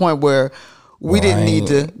violated to the point where we didn't need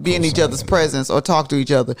to be in each other's presence or talk to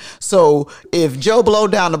each other. So if Joe Blow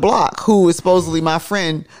down the block, who is supposedly my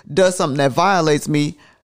friend, does something that violates me,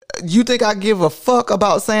 you think I give a fuck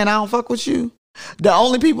about saying I don't fuck with you? The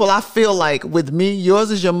only people I feel like with me,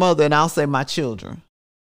 yours is your mother, and I'll say my children.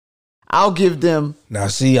 I'll give them. Now,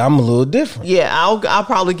 see, I'm a little different. Yeah, I'll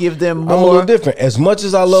probably give them more. I'm a little different. As much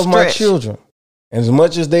as I love my children, as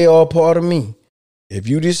much as they are part of me, if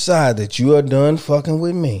you decide that you are done fucking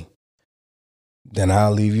with me, then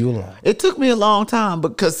I'll leave you alone. It took me a long time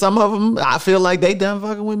because some of them, I feel like they done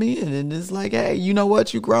fucking with me. And then it's like, hey, you know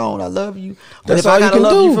what? You grown. I love you. But That's if I gotta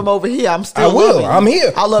love you from over here, I'm still loving you. I'm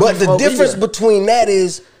here. I love but you the difference between that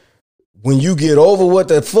is when you get over what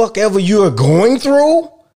the fuck ever you're going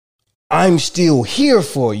through, I'm still here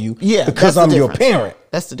for you. Yeah, because I'm your parent.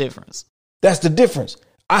 That's the difference. That's the difference.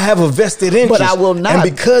 I have a vested interest. But I will not.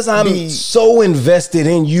 And because I'm so invested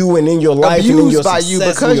in you and in your life and in your success, you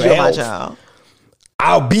because you're my child,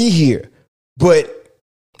 I'll be here. But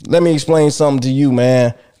let me explain something to you,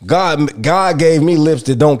 man. God gave me lips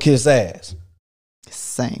that don't kiss ass.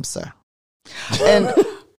 Same, sir. And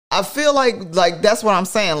I feel like that's what I'm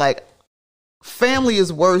saying. Like, family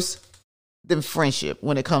is worse than friendship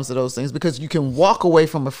when it comes to those things, because you can walk away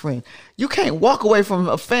from a friend. You can't walk away from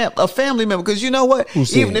a family member, because you know what?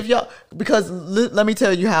 Even if y'all, because let me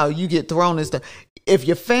tell you how you get thrown in stuff. If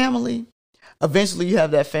your family, eventually you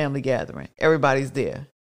have that family gathering. Everybody's there.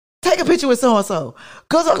 Take a picture with so-and-so.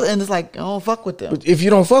 And it's like, I don't fuck with them. But if you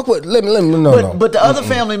don't fuck with, let me no. But the other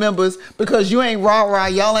family members, because you ain't rah-rah,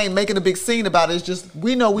 y'all ain't making a big scene about it. It's just,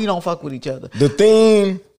 we know we don't fuck with each other. The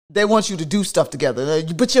thing. They want you to do stuff together.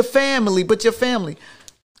 But your family.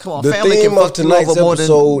 Come on, the family theme of tonight's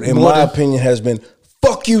episode, in my opinion, has been,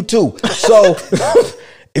 fuck you too. So,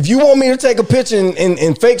 if you want me to take a picture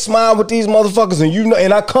and fake smile with these motherfuckers,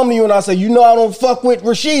 and I come to you and I say, I don't fuck with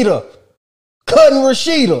Rashida, cutting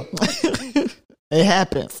Rashida. It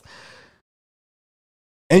happens.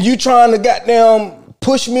 And you trying to goddamn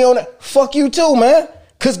push me on that. Fuck you too, man.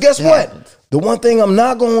 Because guess what? Happens. The one thing I'm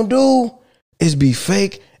not going to do is be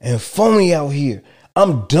fake and phony out here.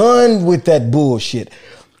 I'm done with that bullshit.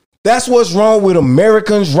 That's what's wrong with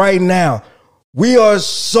Americans right now. We are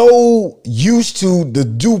so used to the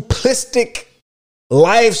duplistic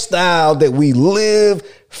lifestyle that we live,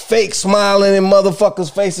 fake smiling in motherfuckers'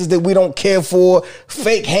 faces that we don't care for,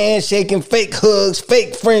 fake handshaking, fake hugs,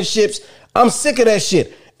 fake friendships. I'm sick of that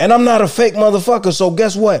shit. And I'm not a fake motherfucker. So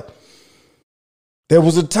guess what? There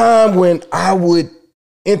was a time when I would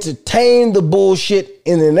entertain the bullshit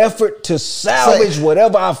in an effort to salvage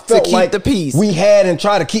whatever I felt like the peace. We had and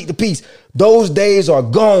try to keep the peace. Those days are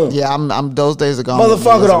gone. Yeah, I'm those days are gone.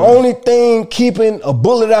 Motherfucker, the only thing keeping a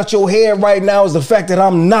bullet out your head right now is the fact that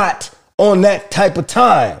I'm not on that type of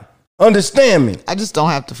time. Understand me? I just don't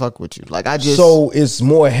have to fuck with you. Like I just So it's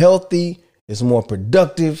more healthy, it's more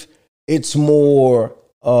productive, it's more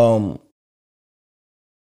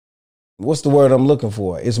what's the word I'm looking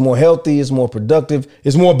for? It's more healthy, it's more productive,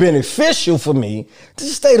 it's more beneficial for me to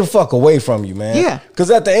just stay the fuck away from you, man. Yeah.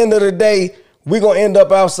 Because at the end of the day, we're going to end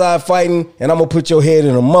up outside fighting, and I'm going to put your head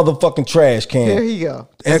in a motherfucking trash can. There you go.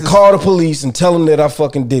 And call the police and tell them that I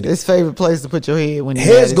fucking did it. His favorite place to put your head when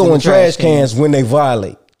Heads go in trash cans when they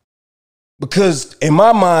violate. Because in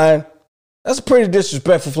my mind, that's a pretty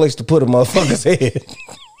disrespectful place to put a motherfucker's head.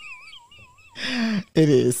 It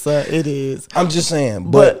is, sir. It is. I'm just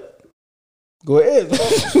saying, but go ahead.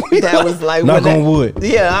 That was like knock on wood.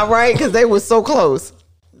 Yeah, all right, because they were so close.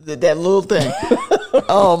 That little thing.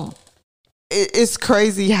 It's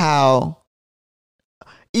crazy how,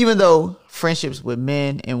 even though friendships with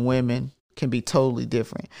men and women can be totally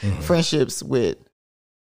different, friendships with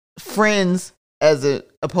friends as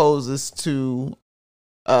it opposes to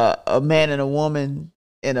a man and a woman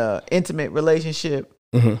in an intimate relationship,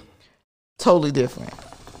 totally different.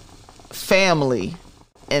 Family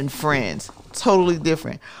and friends, totally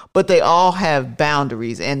different, but they all have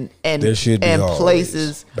boundaries and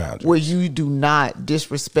places where you do not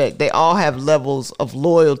disrespect. They all have levels of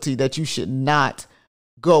loyalty that you should not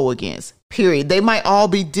go against, period. They might all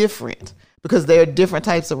be different because they're different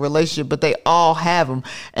types of relationship, but they all have them.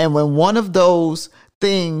 And when one of those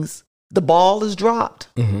things, the ball is dropped,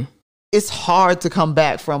 it's hard to come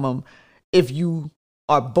back from them if you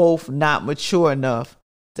are both not mature enough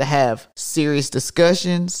to have serious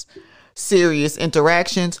discussions, serious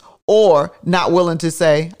interactions, or not willing to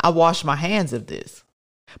say, I wash my hands of this.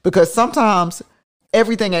 Because sometimes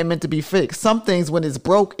everything ain't meant to be fixed. Some things, when it's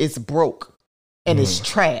broke and it's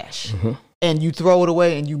trash. And you throw it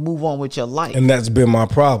away and you move on with your life. And that's been my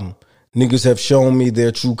problem. Niggas have shown me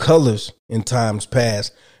their true colors in times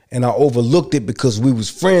past, and I overlooked it because we was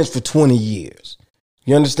friends for 20 years.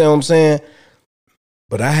 You understand what I'm saying?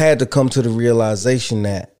 But I had to come to the realization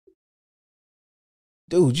that,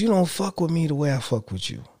 dude, you don't fuck with me the way I fuck with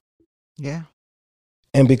you. Yeah.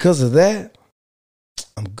 And because of that,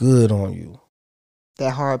 I'm good on you.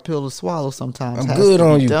 That hard pill to swallow sometimes. I'm good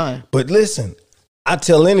on you. But listen, I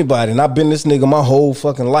tell anybody, and I've been this nigga my whole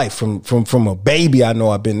fucking life. From a baby, I know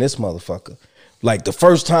I've been this motherfucker. Like the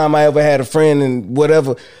first time I ever had a friend and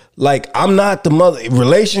whatever, like I'm not the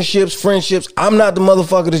relationships, friendships, I'm not the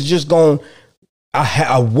motherfucker that's just going,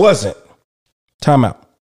 I wasn't. Time out.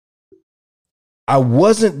 I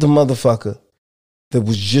wasn't the motherfucker that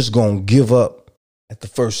was just going to give up at the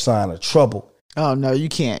first sign of trouble. Oh no, you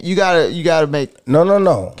can't. You gotta make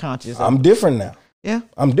no conscious. I'm different now. Yeah.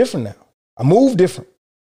 I'm different now. I move different.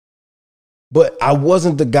 But I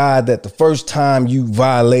wasn't the guy that the first time you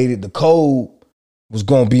violated the code was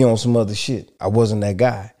going to be on some other shit. I wasn't that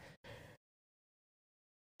guy.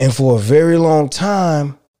 And for a very long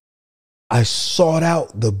time, I sought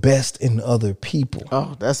out the best in other people.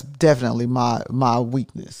 Oh, that's definitely my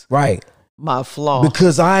weakness. Right. My flaw.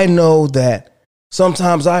 Because I know that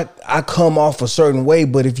sometimes I come off a certain way,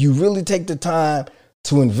 but if you really take the time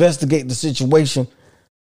to investigate the situation,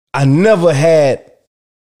 I never had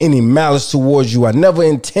any malice towards you. I never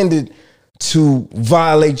intended to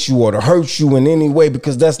violate you or to hurt you in any way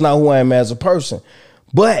because that's not who I am as a person.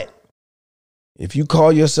 But if you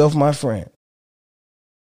call yourself my friend,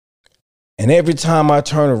 and every time I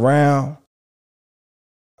turn around,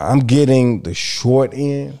 I'm getting the short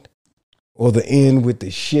end or the end with the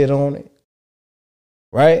shit on it,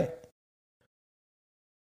 right?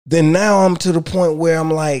 Then now I'm to the point where I'm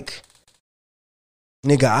like,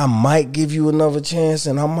 nigga, I might give you another chance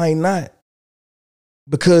and I might not.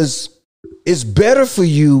 Because it's better for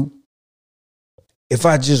you if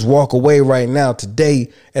I just walk away right now today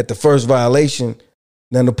at the first violation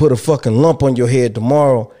than to put a fucking lump on your head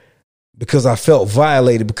tomorrow because I felt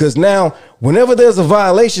violated. Because now, whenever there's a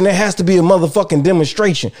violation, there has to be a motherfucking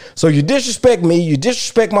demonstration. So you disrespect me, you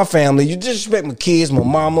disrespect my family, you disrespect my kids, my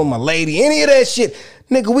mama, my lady, any of that shit.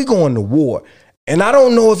 Nigga, we going to war. And I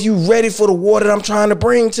don't know if you ready for the war that I'm trying to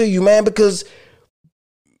bring to you, man, because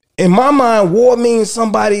in my mind, war means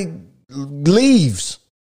somebody leaves.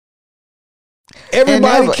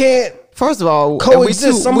 Everybody can't. First of all,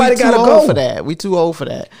 coexist. Somebody gotta go for that. We too old for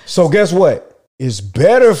that. So guess what? It's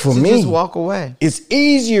better for me. Just walk away. It's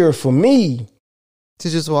easier for me to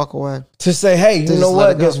just walk away. To say, hey, you know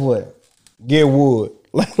what? Guess what? Get wood.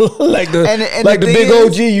 like the big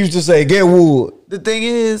OG used to say, get wood. The thing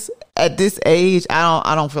is, at this age,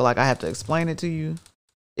 I don't feel like I have to explain it to you.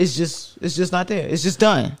 It's just not there. It's just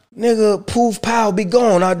done. Nigga, poof, pow, be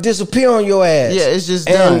gone. I'll disappear on your ass. Yeah, it's just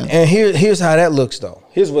done. And here's how that looks, though.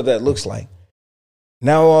 Here's what that looks like.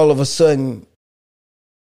 Now, all of a sudden,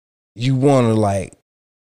 you want to, like,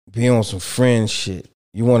 be on some friend shit.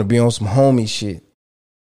 You want to be on some homie shit.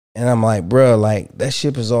 And I'm like, bro, like, that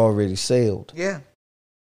ship has already sailed. Yeah.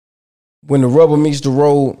 When the rubber meets the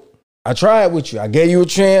road, I tried with you. I gave you a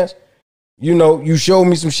chance. You know, you showed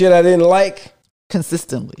me some shit I didn't like.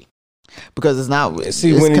 Consistently. Because it's not.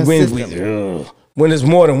 See, when it's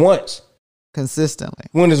more than once. Consistently.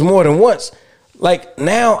 When it's more than once. Like,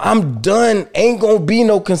 now I'm done. Ain't gonna be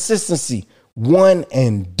no consistency. One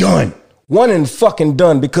and done. One and fucking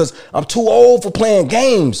done. Because I'm too old for playing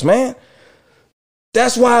games, man.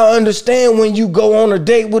 That's why I understand when you go on a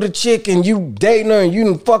date with a chick and you dating her and you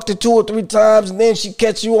done fucked her 2 or 3 times and then she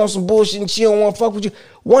catch you on some bullshit and she don't want to fuck with you.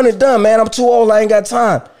 One and done, man. I'm too old. I ain't got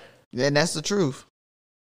time. Yeah, and that's the truth.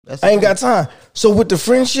 I ain't got time. So with the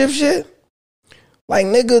friendship shit, like,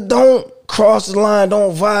 nigga, don't cross the line,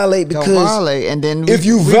 don't violate, because don't violate, and then if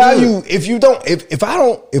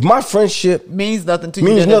my friendship means nothing to you,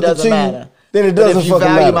 then it doesn't matter. Then it doesn't fucking matter. If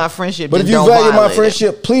you value my friendship, but if you value my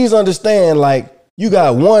friendship, please understand, like, you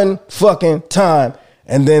got one fucking time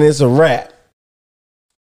and then it's a wrap.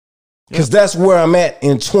 Because that's where I'm at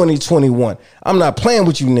in 2021. I'm not playing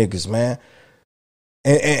with you niggas, man.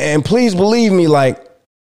 And please believe me, like,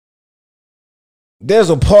 there's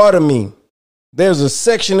a part of me, there's a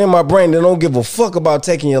section in my brain that don't give a fuck about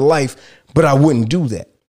taking your life, but I wouldn't do that.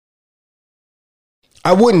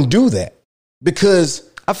 I wouldn't do that because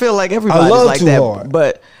I feel like everybody's like that. Hard.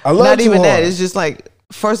 But I love not too even hard. that. It's just like,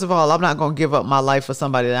 first of all, I'm not going to give up my life for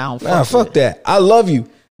somebody that I don't fuck with. Fuck that. I love you,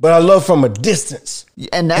 but I love from a distance.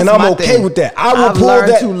 And I'm okay with that. I've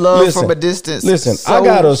learned to love from a distance. Listen, I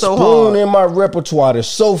got a spoon in my repertoire that's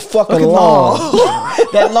so fucking long.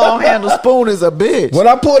 That long handle spoon is a bitch. When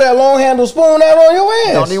I pull that long handle spoon out on your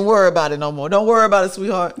ass. Don't even worry about it no more. Don't worry about it,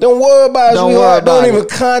 sweetheart. Don't worry about it, sweetheart. Don't even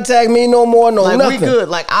contact me no more. No, like, nothing. We good.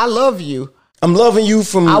 Like, I love you. I'm loving you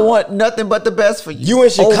from. I want nothing but the best for you. You in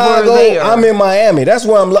Chicago, I'm in Miami. That's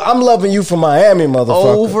where I'm loving you from Miami,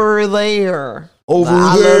 motherfucker. Over there. I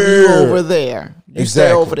love you over there. You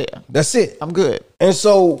stay over there. That's it. I'm good. And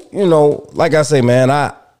so, you know, like I say, man,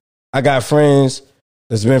 I got friends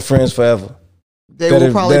that's been friends forever. That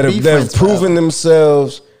have proven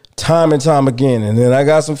themselves time and time again. And then I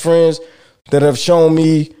got some friends that have shown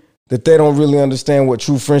me that they don't really understand what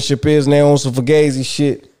true friendship is, and they on some fugazi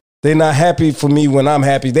shit. They're not happy for me when I'm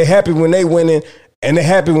happy. They're happy when they winning, and they're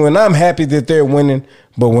happy when I'm happy that they're winning.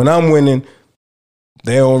 But when I'm winning,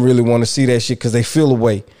 they don't really want to see that shit because they feel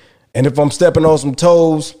away. And if I'm stepping on some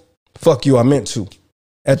toes, fuck you, I meant to.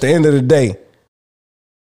 At the end of the day,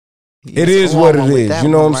 it is what it is. You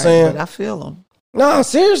know what I'm saying? But I feel them. Nah,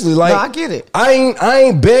 seriously, like, no, I get it. I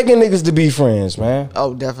ain't begging niggas to be friends, man.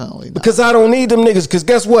 Oh, definitely not. Because I don't need them niggas. Because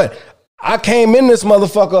guess what? I came in this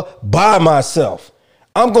motherfucker by myself.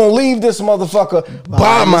 I'm going to leave this motherfucker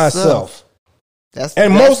by myself.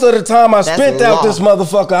 Most of the time I spent out this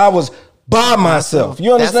motherfucker, I was by myself.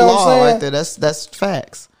 You understand what I'm saying? Right there. That's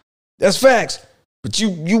facts. That's facts. But you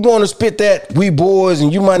want to spit that we boys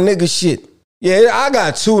and you my nigga shit. Yeah, I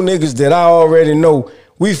got 2 niggas that I already know.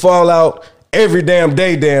 We fall out every damn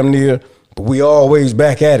day damn near, but we always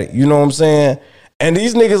back at it. You know what I'm saying? And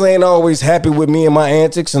these niggas ain't always happy with me and my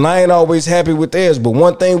antics, and I ain't always happy with theirs. But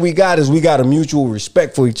one thing we got is we got a mutual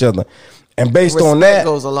respect for each other. And based on that,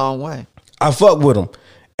 goes a long way. I fuck with them.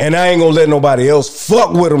 And I ain't gonna let nobody else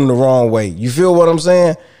fuck with them the wrong way. You feel what I'm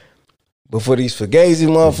saying? But for these fugazi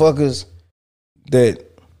motherfuckers that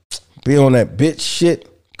be on that bitch shit,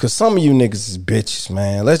 because some of you niggas is bitches,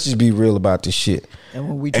 man. Let's just be real about this shit. And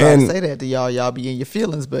when we try to say that to y'all be in your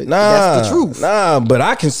feelings, but that's the truth. Nah, but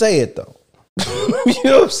I can say it, though. You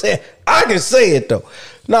know what I'm saying? I can say it though.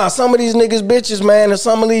 Nah, some of these niggas bitches, man, and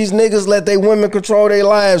some of these niggas let they women control their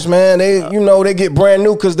lives, man. They, they get brand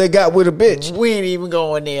new because they got with a bitch. We ain't even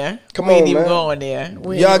going there. Come we on, ain't even man. going there.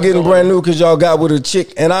 Y'all getting brand new because y'all got with a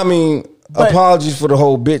chick. And I mean, apologies for the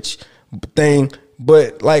whole bitch thing.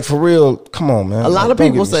 But like for real, come on, man. A lot of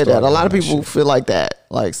people say that. A lot of people feel like that.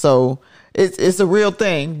 Like, so it's a real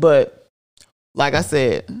thing. But like I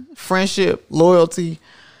said, friendship, loyalty,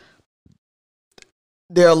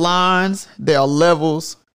 there are lines, there are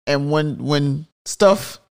levels, and when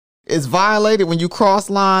stuff is violated, when you cross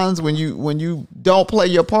lines, when you don't play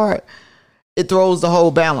your part, it throws the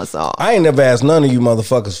whole balance off. I ain't never asked none of you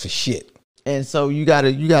motherfuckers for shit. And so you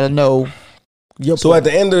gotta know your So at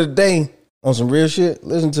the end of the day, on some real shit,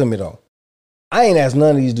 listen to me though. I ain't asked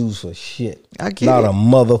none of these dudes for shit. I get Not it. a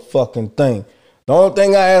motherfucking thing. The only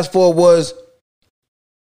thing I asked for was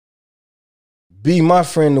be my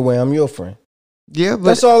friend the way I'm your friend. Yeah, but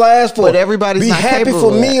that's all I asked for. But everybody's be not happy capable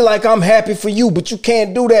for of me that. like I'm happy for you. But you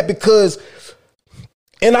can't do that because,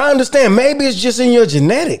 and I understand maybe it's just in your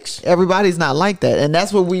genetics. Everybody's not like that, and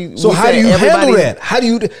that's what we. So we how do you handle that? How do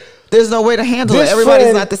you? There's no way to handle it.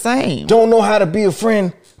 Everybody's not the same. Don't know how to be a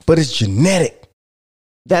friend, but it's genetic.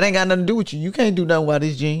 That ain't got nothing to do with you. You can't do nothing about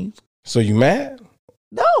these genes. So you mad?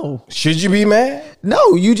 No. Should you be mad?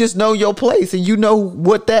 No, you just know your place and you know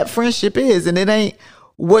what that friendship is, and it ain't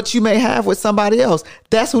what you may have with somebody else.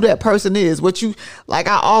 That's who that person is. What you, like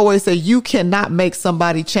I always say, you cannot make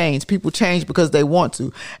somebody change. People change because they want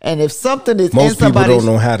to. And if something is Most in somebody's, people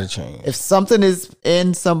don't know how to change. If something is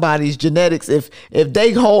in somebody's genetics, if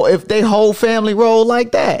they whole family roll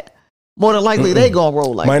like that, more than likely they gonna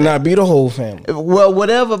roll like Might that. not be the whole family. Well,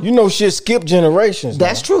 whatever. You know, shit skip generations.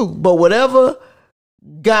 That's now. true. But whatever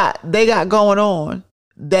they got going on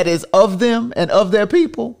that is of them and of their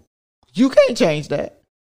people, you can't change that.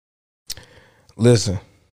 Listen,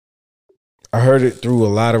 I heard it through a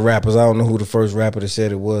lot of rappers. I don't know who the first rapper that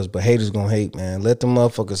said it was, but haters gonna hate, man. Let them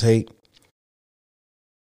motherfuckers hate.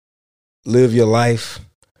 Live your life.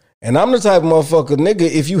 And I'm the type of motherfucker, nigga,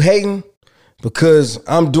 if you hating because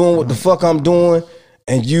I'm doing what the fuck I'm doing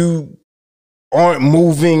and you aren't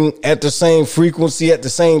moving at the same frequency at the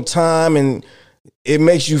same time and it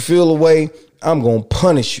makes you feel away, I'm gonna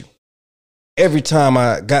punish you. Every time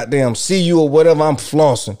I goddamn see you or whatever, I'm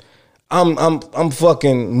flossing. I'm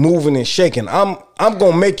fucking moving and shaking. I'm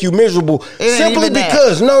gonna make you miserable simply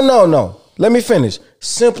because no. Let me finish.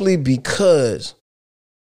 Simply because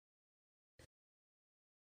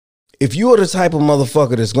if you are the type of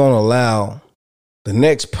motherfucker that's gonna allow the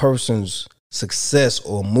next person's success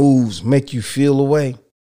or moves make you feel away,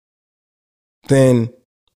 then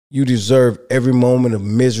you deserve every moment of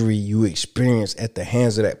misery you experience at the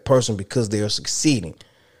hands of that person because they are succeeding.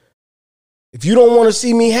 If you don't want to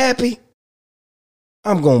see me happy,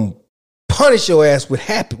 I'm going to punish your ass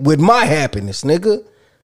with my happiness, nigga.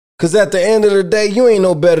 Because at the end of the day, you ain't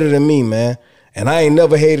no better than me, man. And I ain't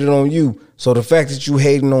never hated on you. So the fact that you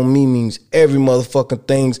hating on me means every motherfucking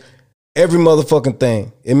thing.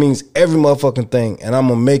 It means every motherfucking thing. And I'm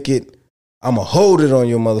going to hold it on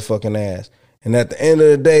your motherfucking ass. And at the end of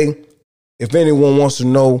the day, if anyone wants to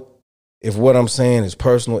know if what I'm saying is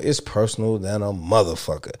personal, it's personal than a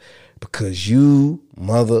motherfucker. Because you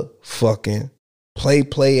motherfucking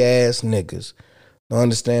play ass niggas don't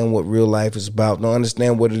understand what real life is about, don't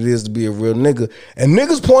understand what it is to be a real nigga. And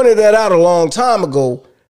niggas pointed that out a long time ago.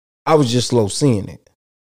 I was just slow seeing it.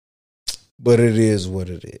 But it is what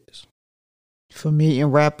it is. For me,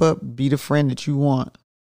 and wrap up, be the friend that you want.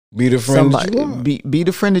 Be the friend that you want. Be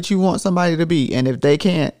the friend that you want somebody to be. And if they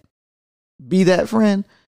can't be that friend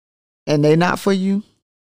and they not for you,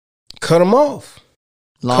 cut them off.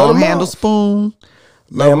 Long handle spoon.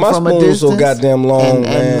 Man, my spoon's so goddamn long,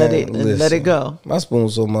 man. And let it go. My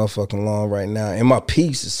spoon's so motherfucking long right now. And my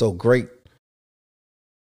piece is so great.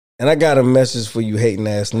 And I got a message for you hating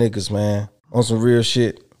ass niggas, man. On some real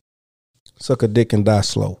shit. Suck a dick and die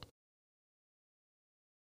slow.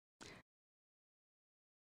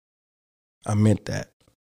 I meant that.